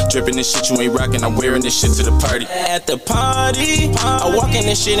Tommy. Drippin' this shit, you ain't rockin', I'm wearing this shit to the party. At the party, I walk in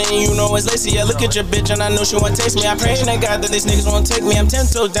this shit and you know it's Lacey. I look at your bitch and I know she wanna taste me. I pray to God that these niggas won't take me. I'm 10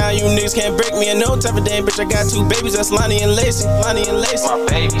 toes down, you niggas can't break me. And no type of day, bitch, I got 2 babies. That's Lonnie and Lacey. Lonnie and Lacey. My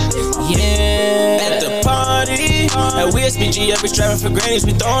babies. Yeah. At the party, at WSBG, I be striving for grannies.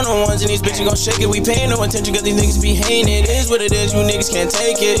 We throwing on ones and these bitches gon' shake it. We paying no attention cause these niggas be hating it. It is what it is, you niggas can't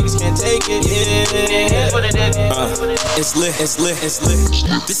take it. Niggas can't take it. Yeah. It is what it is. It's lit, it's lit, it's lit.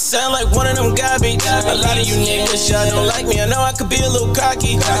 This sound like one of them garbage. A lot of you niggas, y'all don't like me. I know I could be a little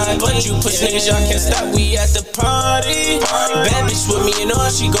cocky, but you pussy niggas, y'all can't stop. We at the party. Bad bitch with me, you know how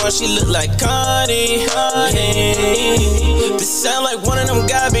she going. She look like Cardi. Hey. This sound like one of them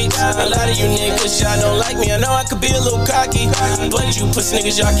garbage. A lot of you niggas, y'all don't like me. I know I could be a little cocky, but you pussy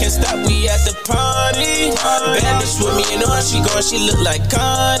niggas, y'all can't stop. We at the party. Bad bitch with me, you know how she going. She look like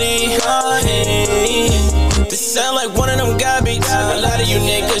Cardi. Hey. This sound like one of them garbage. A lot of you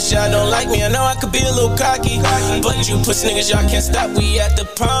niggas, y'all don't like me. I know I could be a little cocky, but you pussy niggas, y'all can't stop. We at the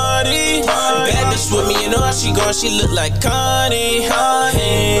party. Bad bitch with me, you know how she going. She look like Cardi.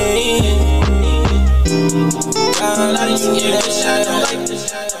 Hey. A lot of you niggas, y'all don't like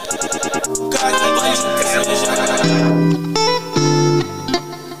this. Cocky, but you pussy niggas, y'all.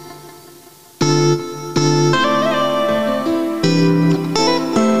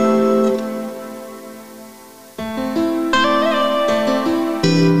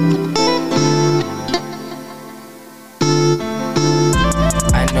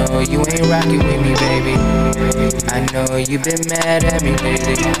 You ain't rockin' with me, baby. I know you been mad at me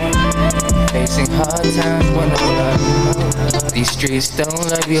lately. Facing hard times when I'm love. These streets don't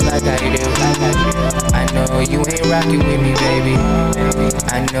love you like I do. I know you ain't rockin' with me, baby.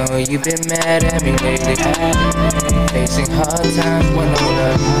 I know you been mad at me lately. Facing hard times when I'm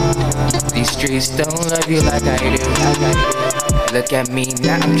love. These streets don't love you like I do. Look at me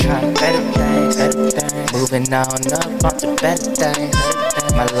now, I'm trying better things. Moving on up onto better things.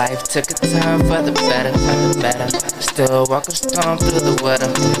 My life took a turn for the better. Still walking storm through the water.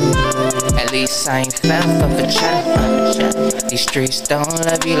 At least I ain't fell for cheddar. These streets don't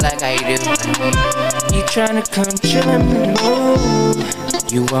love you like I do. You tryna come chillin' in the mood.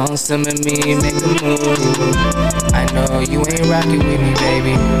 You want some of me, make a move. I know you ain't rockin' with me,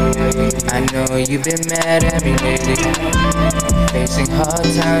 baby. I know you've been mad at me lately. Facing hard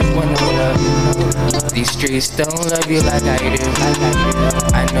times when I love you. These streets don't love you like I do.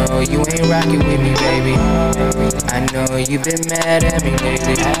 I know you ain't rockin' with me, baby. I know you've been mad at me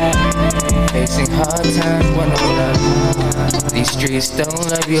lately. Facing hard times when I love you. These streets don't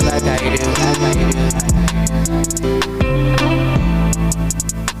love you like I do.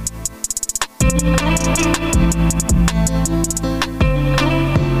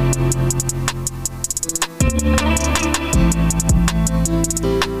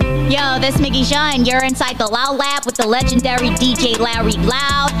 Yo, this Miggy Shaw, and you're inside the Loud Lab with the legendary DJ Larry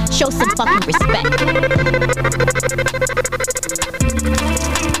Loud. Show some fucking respect.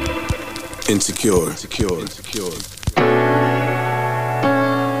 Insecure.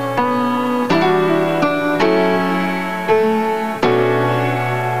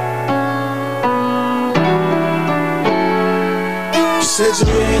 Said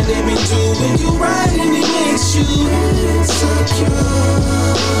your man let me do when you right and it makes you insecure.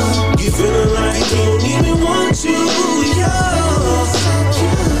 You feeling like you don't even want you, you're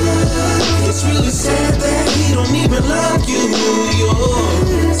insecure. It's really sad that he don't even love you,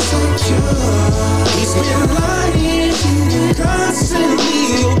 you're insecure. He's been lying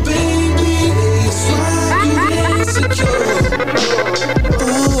constantly, oh baby, that's why you're insecure.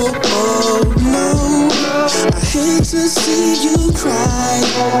 Oh no, I hate to see you cry,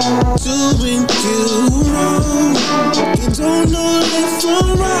 doing you wrong. You don't know left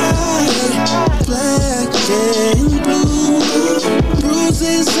or right, black and blue,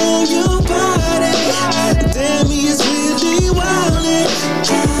 bruises on your body. Damn, he is really wildin'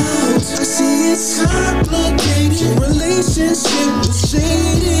 out. I see it's complicated, your relationship is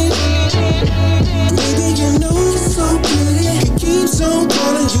shaded. Baby, you know it's so pretty, it keeps on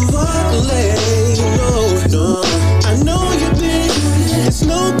calling you up late. No, I know you've been, there's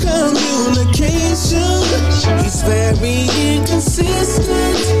no communication. He's very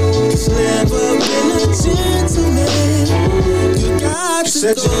inconsistent, he's never been a gentleman. You got to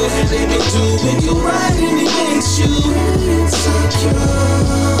said go and let me do when you right and it makes you insecure.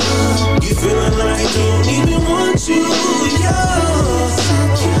 You feeling like you don't even want you, you're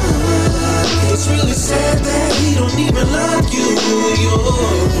insecure. It's really sad that he don't even love you,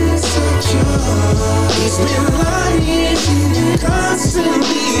 you're insecure. He's been lying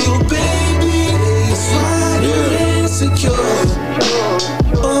constantly, oh baby, that's why you're insecure.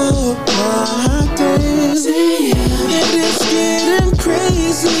 Oh my days, it is getting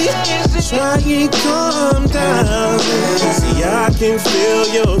crazy. Try and calm down. See, I can feel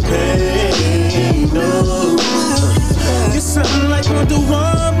your pain. No, you're something like Wonder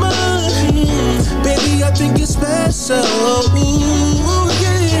Woman. Baby, I think you're special. Ooh,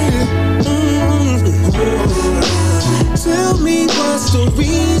 yeah. Tell me what's the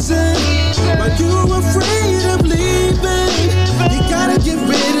reason why you're afraid of leaving. You gotta get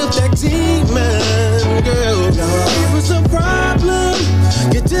rid of that demon, girl. It was a problem.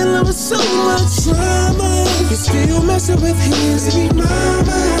 You're dealing with so much trauma. You're still messing with his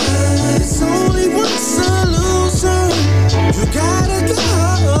mama. It's only one solution. You gotta go.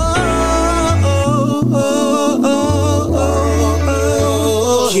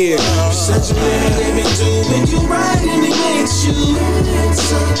 Yeah, you said you let me do when you right and it makes you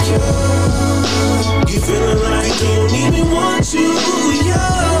insecure. You feeling like you don't even want you, you're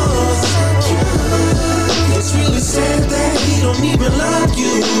insecure. It's really sad that he don't even love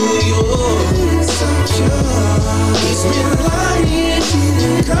you, you're insecure. He's been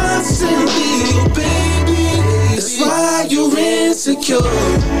lying constantly, oh baby, that's why you're insecure.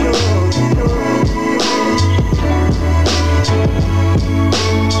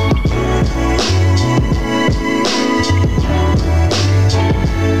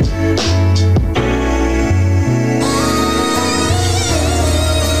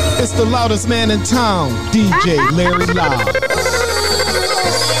 It's the loudest man in town, DJ Larry Loud.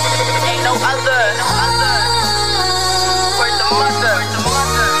 Ain't no other. Where's the mother?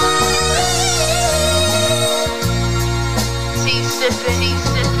 Tea sippin'.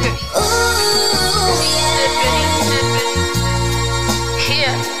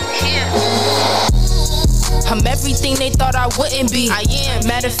 Here. I'm everything they thought I wouldn't be. I am.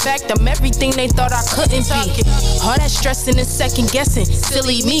 Matter of fact, I'm everything they thought I couldn't be. All that stressing and second guessing,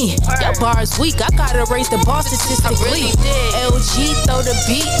 silly me. Your bar's weak, I gotta raise the bar statistically. LG throw the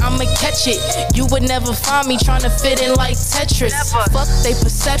beat, I'ma catch it. You would never find me trying to fit in like Tetris. Fuck they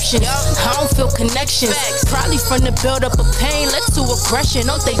perceptions, I don't feel connections. Probably from the build up of pain led to aggression.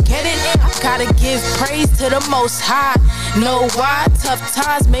 Don't they get it? I gotta give praise to the Most High. Know why? Tough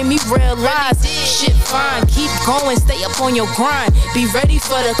times made me realize shit fine. Keep going, stay up on your grind. Be ready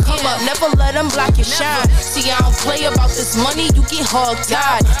for the come up, never let them block your shine. See, I don't play about this money, you get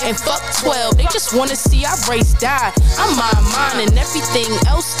hog-tied. And fuck 12, they just wanna see our race die. I'm mine and everything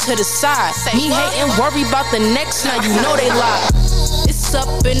else to the side. Me hating, worry about the next, now you know they lie. It's up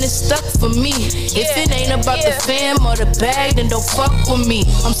and it's stuck for me. If it ain't about the fam or the bag, then don't fuck with me.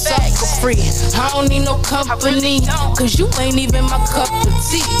 I'm sucker free, I don't need no company, cause you ain't even my cup of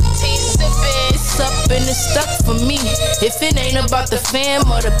tea. It's up and it's stuck for me. If it ain't about the fam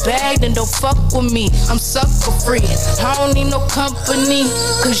or the bag, then don't fuck with me. I'm sucker free, I don't need no company,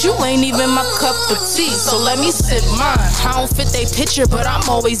 cause you ain't even my cup of tea. So let me sip mine. I don't fit they picture, but I'm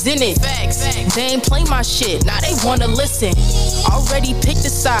always in it. They ain't play my shit, now they wanna listen. Already picked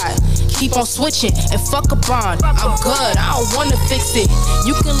a side, keep on switching and fuck a bond. I'm good, I don't wanna fix it.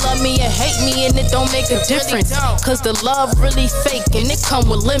 You can love me and hate me and it don't make a difference, cause the love really fake and it come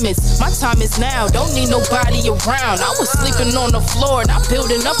with limits. My time is now, don't need nobody around. I was sleeping on the floor, not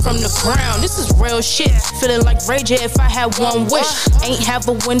building up from the ground. This is real shit, feeling like Ray J if I had one wish. Ain't have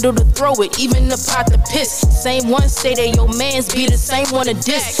a window to throw it, even the pot to piss. Same one say that your mans be the same one to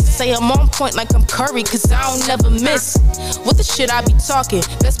diss. Say I'm on point like I'm Curry, cause I don't never miss. What the shit I be talking,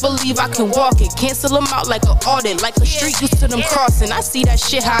 best believe I can walk it. Cancel them out like an audit, like a street used to them crossing. I see that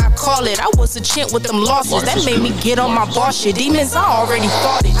shit how I call it. I was a chimp with them losses, that made me get on my boss shit. Demons, I already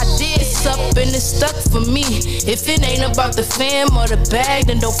fought it. I did. It's up and it's stuck for me. If it ain't about the fam or the bag,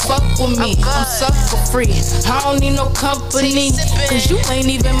 then don't fuck with me. I'm sucker free, I don't need no company, cause you ain't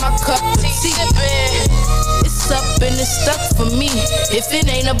even my cup of tea. It's up and it's stuck for me. If it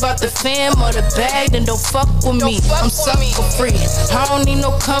ain't about the fam or the bag, then don't fuck with me. I'm sucker free, I don't need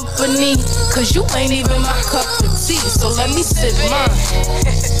no company, cause you ain't even my cup of tea. So let me sip mine.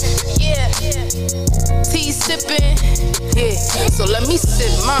 Yeah, tea sipping. Yeah, so let me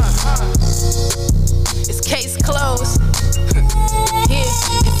sip mine. It's case closed. Yeah,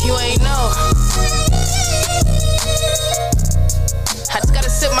 if you ain't know, I just gotta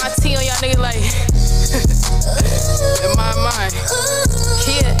sip my tea on y'all niggas like in my mind.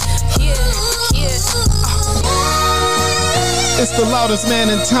 Yeah. It's the loudest man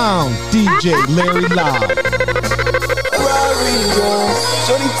in town, DJ Larry Loud. Ferrari, yeah.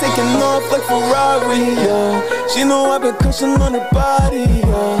 Shorty taking off like Ferrari, yeah. She know I've been crushing on her body,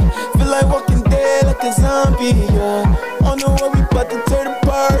 yeah. Feel like walking dead like a zombie, yeah. Oh no, what we bout to turn the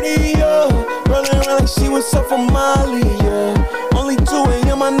party, yeah. Rolling around like she was up from Molly, yeah. Only 2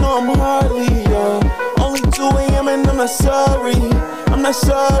 a.m. I know I'm Harley, yeah. Only 2 a.m. and I'm not sorry. I'm not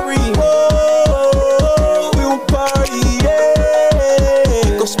sorry. Oh, we gon' party,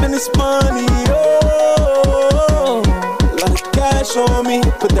 yeah. Go spend this money, oh. A lot of cash on me,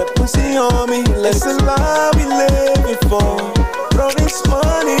 put that pussy on me. That's the life we living for. Throw this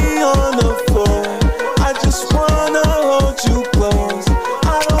money on the floor. I just wanna hold you close.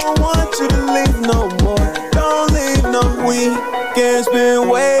 I don't want you to leave no more. Don't leave no weekends, been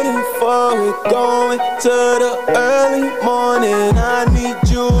waiting for it. Going to the early morning. I need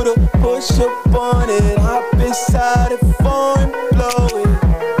you to push up on it. Hop inside it, phone and blow it.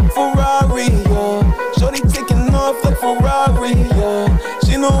 Ferrari, yeah. Shorty taking off like Ferrari, yeah.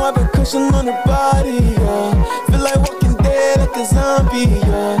 She know I've been crushing on her body, yeah. Feel like walking dead like a zombie,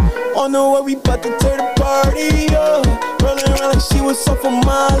 yeah. Oh no, what we bout to turn the party, yeah. Rolling around like she was off of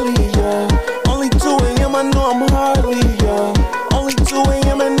Molly, yeah. Only 2 a.m. I know I'm Harley, yeah. Only 2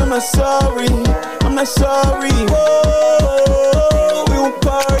 a.m. and I'm not sorry. I'm not sorry. Oh, we gon'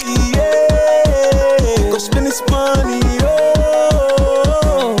 party, yeah. Go spend this money,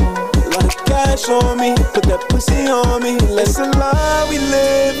 oh. A lot of cash on me, put that pussy on me. That's the life we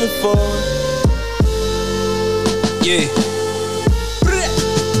living for. Yeah.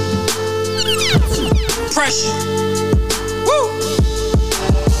 Pressure. Woo.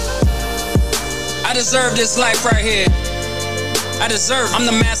 I deserve this life right here. I deserve it. I'm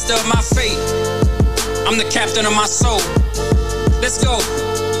the master of my fate. I'm the captain of my soul. Let's go.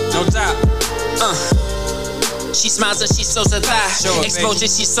 No doubt. she smiles and she shows her thigh. Exposure,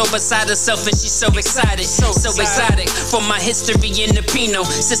 she's so beside herself and she's so excited. So exotic for my history in the Pinot.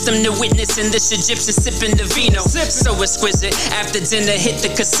 System to witness in this Egyptian sipping the vino. So exquisite. After dinner, hit the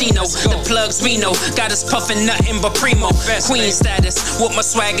casino. The plugs we know got us puffing nothing but primo. Queen status with my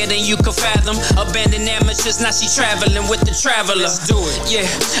swagger than you could fathom. Abandoned amateurs, now she traveling with the traveler. Let's do it. Yeah,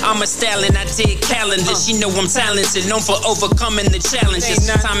 I'm a stallion. I did calendar. She know I'm talented, known for overcoming the challenges.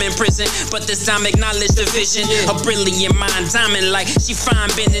 Time in prison, but this time acknowledge the vision. A brilliant mind, diamond like she fine.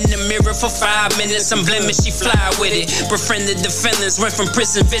 Been in the mirror for 5 minutes. I'm blemish, she fly with it. Befriended the feelings, went from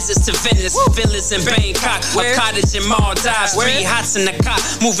prison visits to Venice. Villas in Bangkok, a cottage in Maldives. 3 hots in the cop,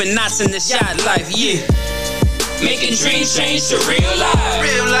 moving knots in the yacht life. Yeah. Making dreams change to real life.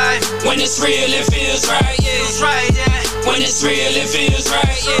 Real life. When it's real, it feels right. Yeah. Feels right. Yeah. When it's real, it feels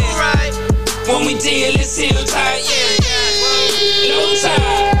right. Yeah. So right. When we deal, it's still tight. Yeah. Low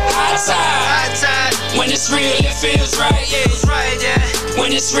tide, high tide. When it's real, it feels right. Yeah. Feels right. Yeah.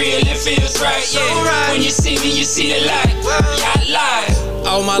 When it's real, it feels right. Yeah. So right. When you see me, you see the light. Yacht life.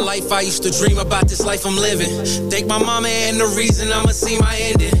 All my life I used to dream about this life I'm living. Thank my mama and the reason I'ma see my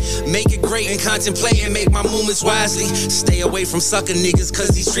ending. Make it great and contemplate and make my movements wisely. Stay away from sucker niggas cause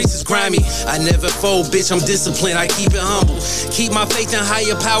these streets is grimy. I never fold, bitch, I'm disciplined, I keep it humble. Keep my faith in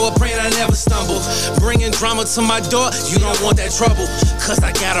higher power, praying I never stumble. Bringing drama to my door, you don't want that trouble. Cause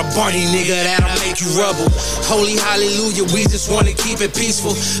I got a Barney nigga that'll make you rubble. Holy hallelujah, we just wanna keep it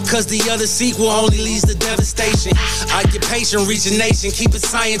peaceful. Cause the other sequel only leads to devastation. Occupation, reach a nation, keep it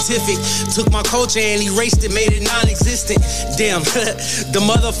scientific. Took my culture and erased it, made it non-existent. Damn, the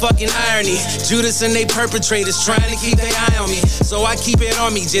motherfucking irony. Judas and they perpetrators trying to keep their eye on me. So I keep it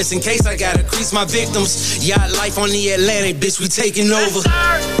on me just in case I gotta crease my victims. Yacht life on the Atlantic, bitch, we taking over.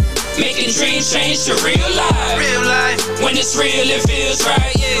 Making dreams change to real life. Real life. When it's real, it feels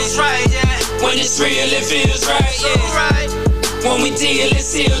right. Yeah. Feels right, yeah. When it's real, it feels right. Yeah. So right. When we deal, it's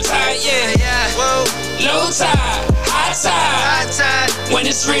still tight. Yeah. Yeah. Whoa. Low tide, high tide. When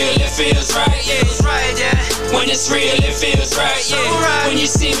it's real, it feels right. Yeah. Feels right, yeah. When it's real, it feels right. Yeah. So right. When you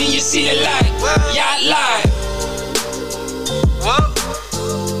see me, you see the light. Whoa. Yacht life. Whoa.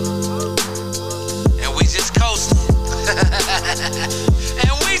 And we just coasting.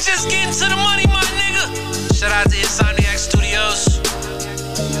 And we just getting to the money, my nigga. Shout out to Insomniac Studios.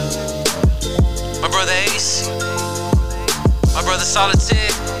 My brother Ace. My brother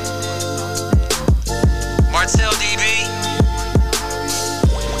Solitaire. Martel DB.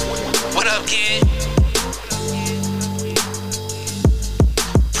 What up, kid?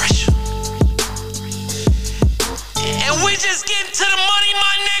 Pressure. And we just getting to the money,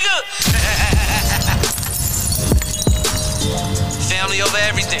 my nigga. Family over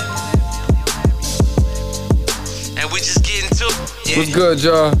everything. And we just getting to it. Yeah. What's good,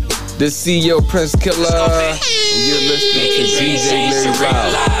 y'all? This CEO Prince Killer. And you're listening to DJ Larry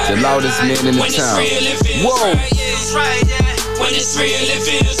Loud, the loudest man in the town. Whoa! When it's real, it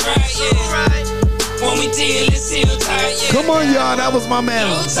feels right. When we deal, it's still tight. Come on, y'all. That was my man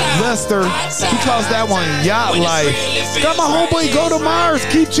Lester. He calls that one Yacht Life. Got my homeboy Go to Mars.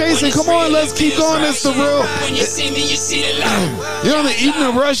 Keep chasing. Come on, let's keep going. It's the real. You're on the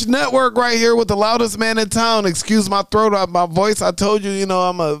Evening Rush Network right here with the loudest man in town. Excuse my throat, my voice. I told you,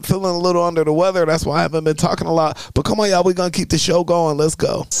 I'm feeling a little under the weather. That's why I haven't been talking a lot. But come on, y'all. We're going to keep the show going. Let's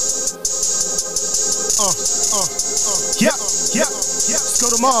go. Yep. Let's go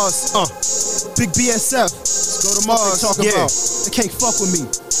to Mars. Big BSF. Let's go to Mars. Talk about. They can't fuck with me.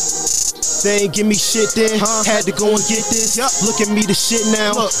 They ain't give me shit then. Had to go and get this. Look at me, the shit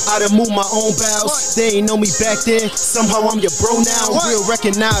now. I done moved my own bows. They ain't know me back then. Somehow I'm your bro now. Real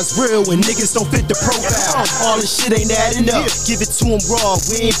recognize real when niggas don't fit the profile. All this shit ain't adding up. Give it to them raw.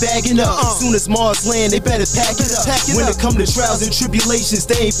 We ain't bagging up. Soon as Mars land, they better pack it up. When it come to trials and tribulations,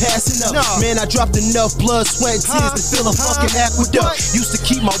 they ain't passing up. Man, I dropped enough blood, sweat, and tears to fill a fucking aqueduct. Used to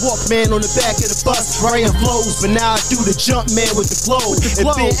keep my Walkman on the back of the bus, writing flows, but now I do the jump man with the glow. And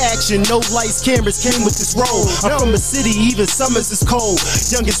big action, no lights, cameras came with this role. I'm from a city, even summers is cold.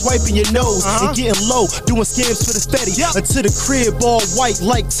 Youngest wiping your nose and getting low, doing scams for the Fetty. Until the crib all white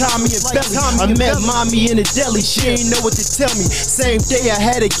like Tommy and Belly. I met mommy in the deli, she ain't know what to tell me. Same day I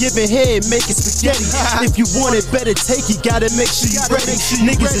had a given head making spaghetti. If you want it, better take it, gotta make sure you ready.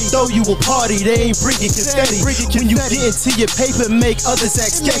 Niggas that throw you a party, they ain't bringing confetti. When you get into your paper, make others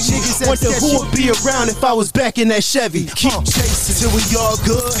act sketchy. Wonder who would be around if I was back in that Chevy. Keep chasing till we all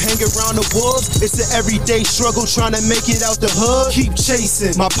good, hang around the woods. It's an everyday struggle trying to make it out the hood. Keep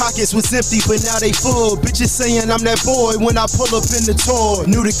chasing. My pockets was empty, but now they full. Bitches saying I'm that boy when I pull up in the tour.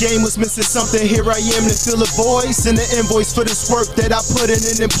 Knew the game was missing something. Here I am to fill a void. Send an invoice for this work that I put in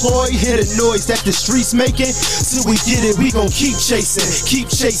and employ. Hear the noise that the streets making. Till we get it, we gon' keep chasing.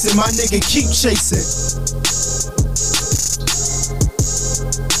 Keep chasing, my nigga, keep chasing.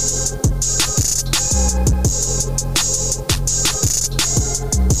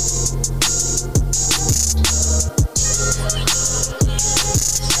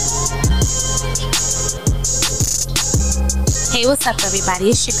 Hey, what's up, everybody?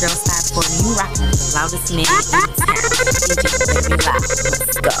 It's your girl, Side 40. You rocking with the loudest man in town. DJ Larry Loud.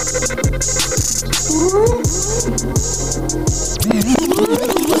 Let's go.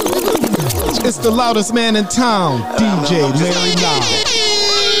 It's the loudest man in town, DJ Larry Loud.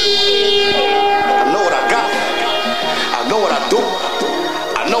 I know what I got. I know what I do.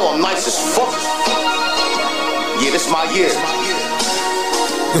 I know I'm nice as fuck. Yeah, this my year.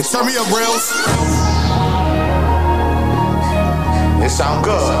 Then turn me up, Rails. It sound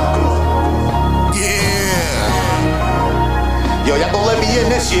good. Yeah. Yo, y'all gonna let me in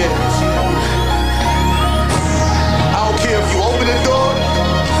this year. I don't care if you open the door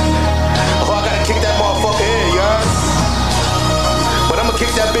or I gotta kick that motherfucker in, y'all. But I'ma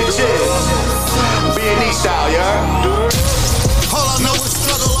kick that bitch in. B&E style, y'all. All I know is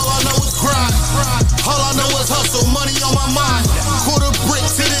struggle, all I know is grind. All I know is hustle, money on my mind. Quarter brick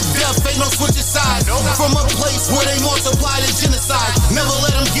to the death, ain't no switching sides. From a place where they multiply the genocide. Never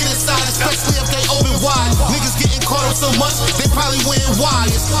let them get inside, especially if they open wide. Niggas getting caught up so much, they probably wearing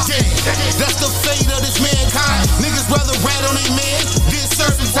wires. Yeah, that's the fate of this mankind. Niggas rather rat on their man than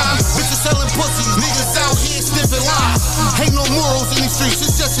serving time. Bitches selling pussy, niggas out here sniffing lies. Ain't no morals in these streets,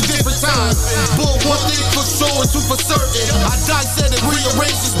 it's just a different time. But one thing for sure, two for certain. I dissect and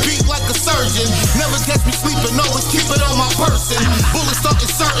rearrange this beat like a surgeon. Never catch me sleeping, always keep it on my person. Bullets start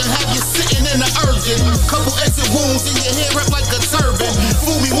inserting, have you sitting in the urgent. Couple exit wounds in your head, wrapped like a turban.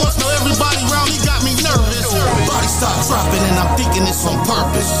 Fool me once, now everybody around me got me nervous. Body start dropping and I'm thinking it's on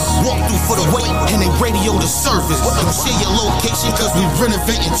purpose. Walk through for the weight and they radio the service. Don't share your location cause we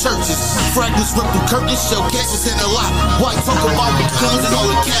renovating churches. Fragments ripped through curtains, shell cases in a lot. Why talk about the guns and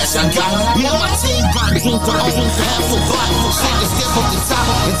all the cash I got? Me and my team got room to own half a block. Take a step up the top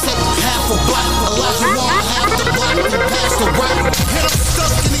and take half a block. Elijah Wall, half the block, and pass the rock. And I'm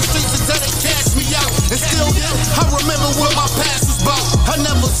stuck in these streets until they cash me out. And still then, I remember what my past was about. I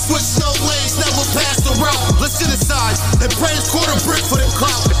never switched no lanes, never passed the route. Let's genocide and praise quarter brick for the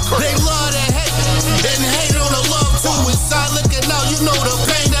clout. They love to hate and hate on the love too. Inside looking out, you know the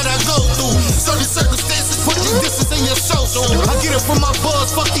pain that I go through. Certain circumstances put your distance in your social. I get it from my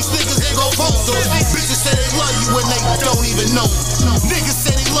buzz, fuck these niggas, they gon' post them. Bitches say they love you when they don't even know you. Niggas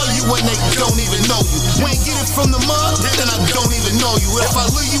say they love you when they don't even know you. We ain't get it from the mud, then I don't even know you. If I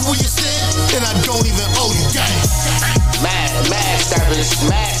leave you where you stand, then I don't even owe you. Gang. Mad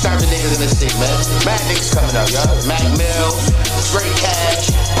starving niggas in the city, man. Mad niggas coming up, y'all. Mac Mill, Straight Cash,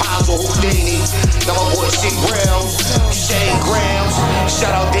 Ponzo Houdini. Now my boy C. Brown, Shane Grams.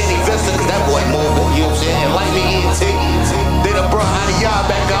 Shout out Danny Vista, cause that boy moving, you know what I'm saying? And like me, E.T. They done brought out of y'all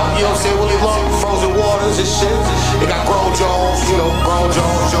back out, you know what I'm saying? Willie Long, Frozen Waters and shit. They got Grown Jones, you know, Grown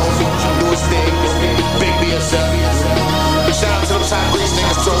Jones, he do his thing. Big BSF. But shout out to them Time Grease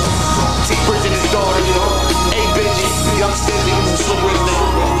niggas too. T. Bridget, his daughter, you know. A. Benji, Young Stingy, Slick Rick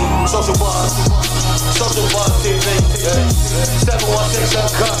nigga. Social Buzz TV. 716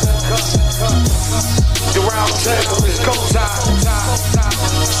 Uncut. The round table, it's go time.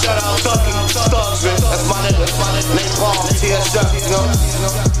 Shout out Thucky, Thugs, man. That's my nigga. Napalm, TSF, you know.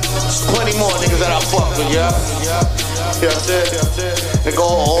 There's plenty more niggas that I fuck with, yeah. You know what I'm saying? They go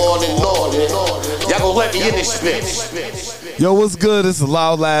on and on, yeah. Y'all gonna let me in this bitch. Yo, what's good? It's the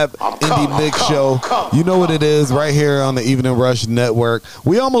Loud Lab Indie Mix Show. You know what it is right here on the Evening Rush Network.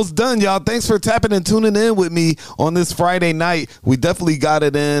 We almost done, y'all. Thanks for tapping and tuning in with me on this Friday night. We definitely got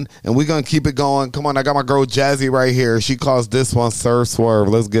it in, and we're going to keep it going. Come on, I got my girl Jazzy right here. She calls this one Sir Swerve.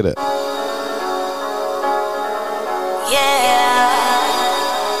 Let's get it.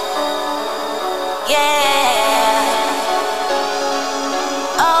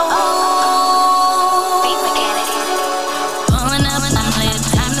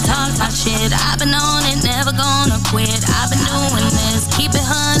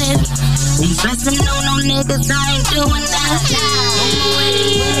 Stressing on no niggas, I ain't doing that.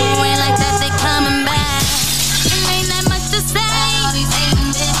 Way like that, they coming back. Ain't that much to say. All these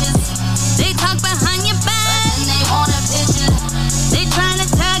hating bitches, they talk behind your back, but then they want a picture. They tryna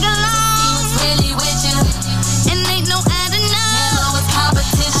tag along, see what's really with you, and ain't no adding up. Hello, it's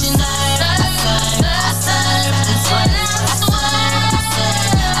competition.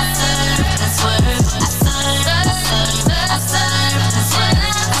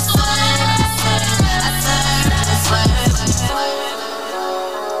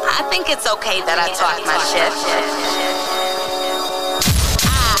 it's okay that I talk my shit.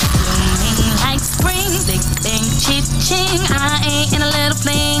 Like spring, big bang, cheap ching. I ain't in a little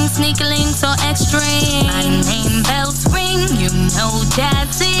fling, sneaking so extreme. My name bells ring, you know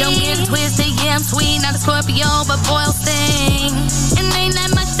Jazzy. Don't get twisted, yeah I'm sweet, not a Scorpio but boil sting. And ain't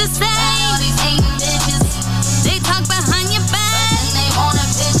that much to say. All these hating bitches, they talk behind your back, but then they want a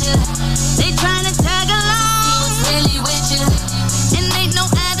picture. They trying to tag along, see what's really with you, and ain't no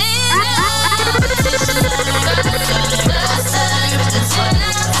adding.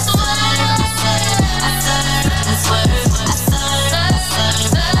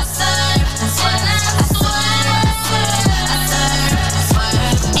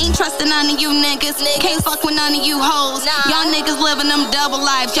 None of you niggas can't fuck with none of you hoes. Y'all niggas living them double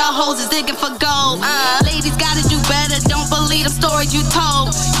lives. Y'all hoes is digging for gold. Ladies gotta do better. Don't believe the stories you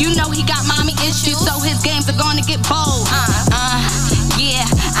told. You know he got mommy issues, so his games are gonna get bold. Yeah,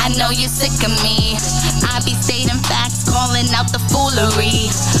 I know you're sick of me. I be stating facts, calling out the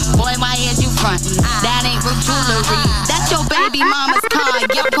foolery. Boy, why is you frontin'? That ain't real jewelry. That's your baby mama's car.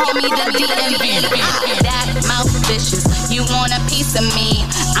 Yo, call me the DMV. That mouth vicious. You want a piece of me?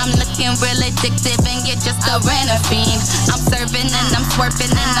 I'm looking real addictive and you're just a rental fiend. I'm serving and I'm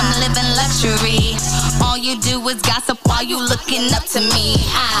swerving and I'm living luxury. All you do is gossip while you looking up to me.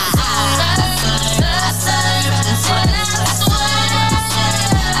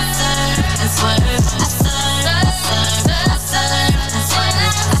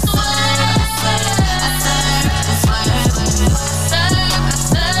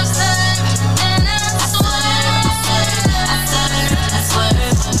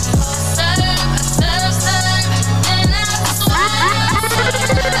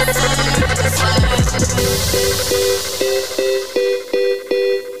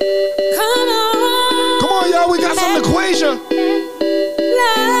 Come on, y'all, we got some Equasia.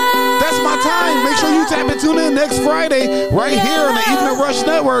 That's my time. Make sure you tap and tune in next Friday right here on the Evening Rush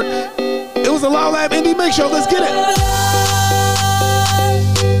Network. It was a Loud Lab Indie Mix Show. Let's get it.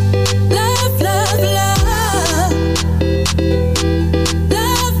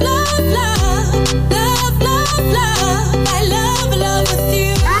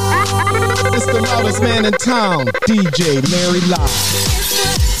 It's the loudest man in town, DJ Larry Live.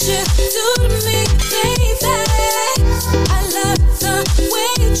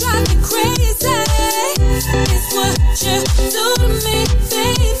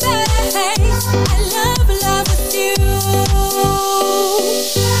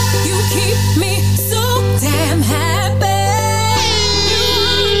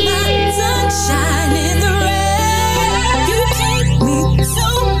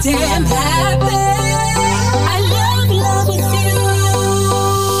 Damn happy. I love with you.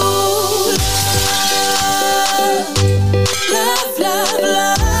 Love, love,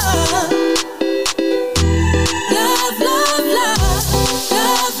 love.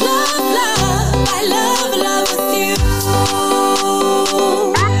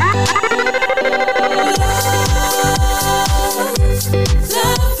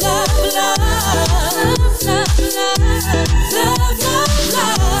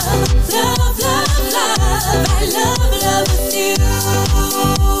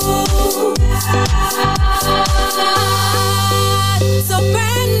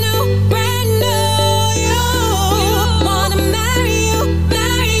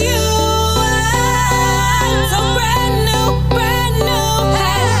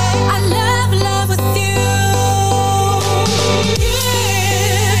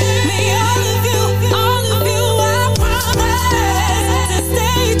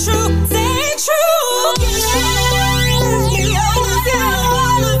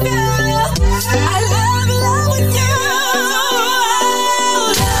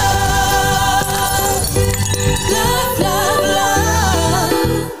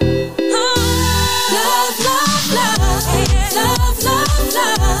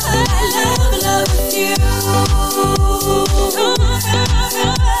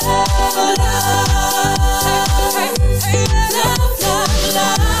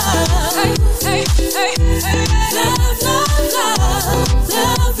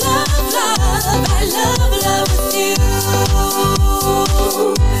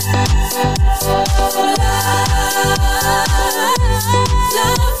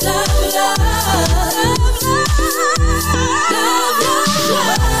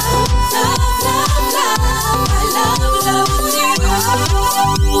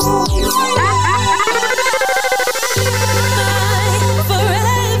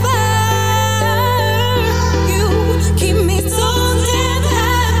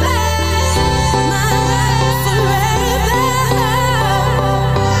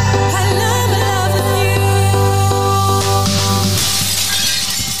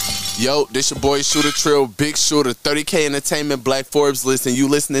 Yo, this your boy Shooter Trill, Big Shooter, 30K Entertainment, Black Forbes list, and you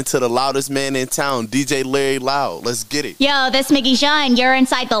listening to the loudest man in town, DJ Larry Loud. Let's get it. Yo, this Miggy Jean. You're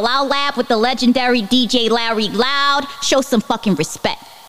inside the Loud Lab with the legendary DJ Larry Loud. Show some fucking respect.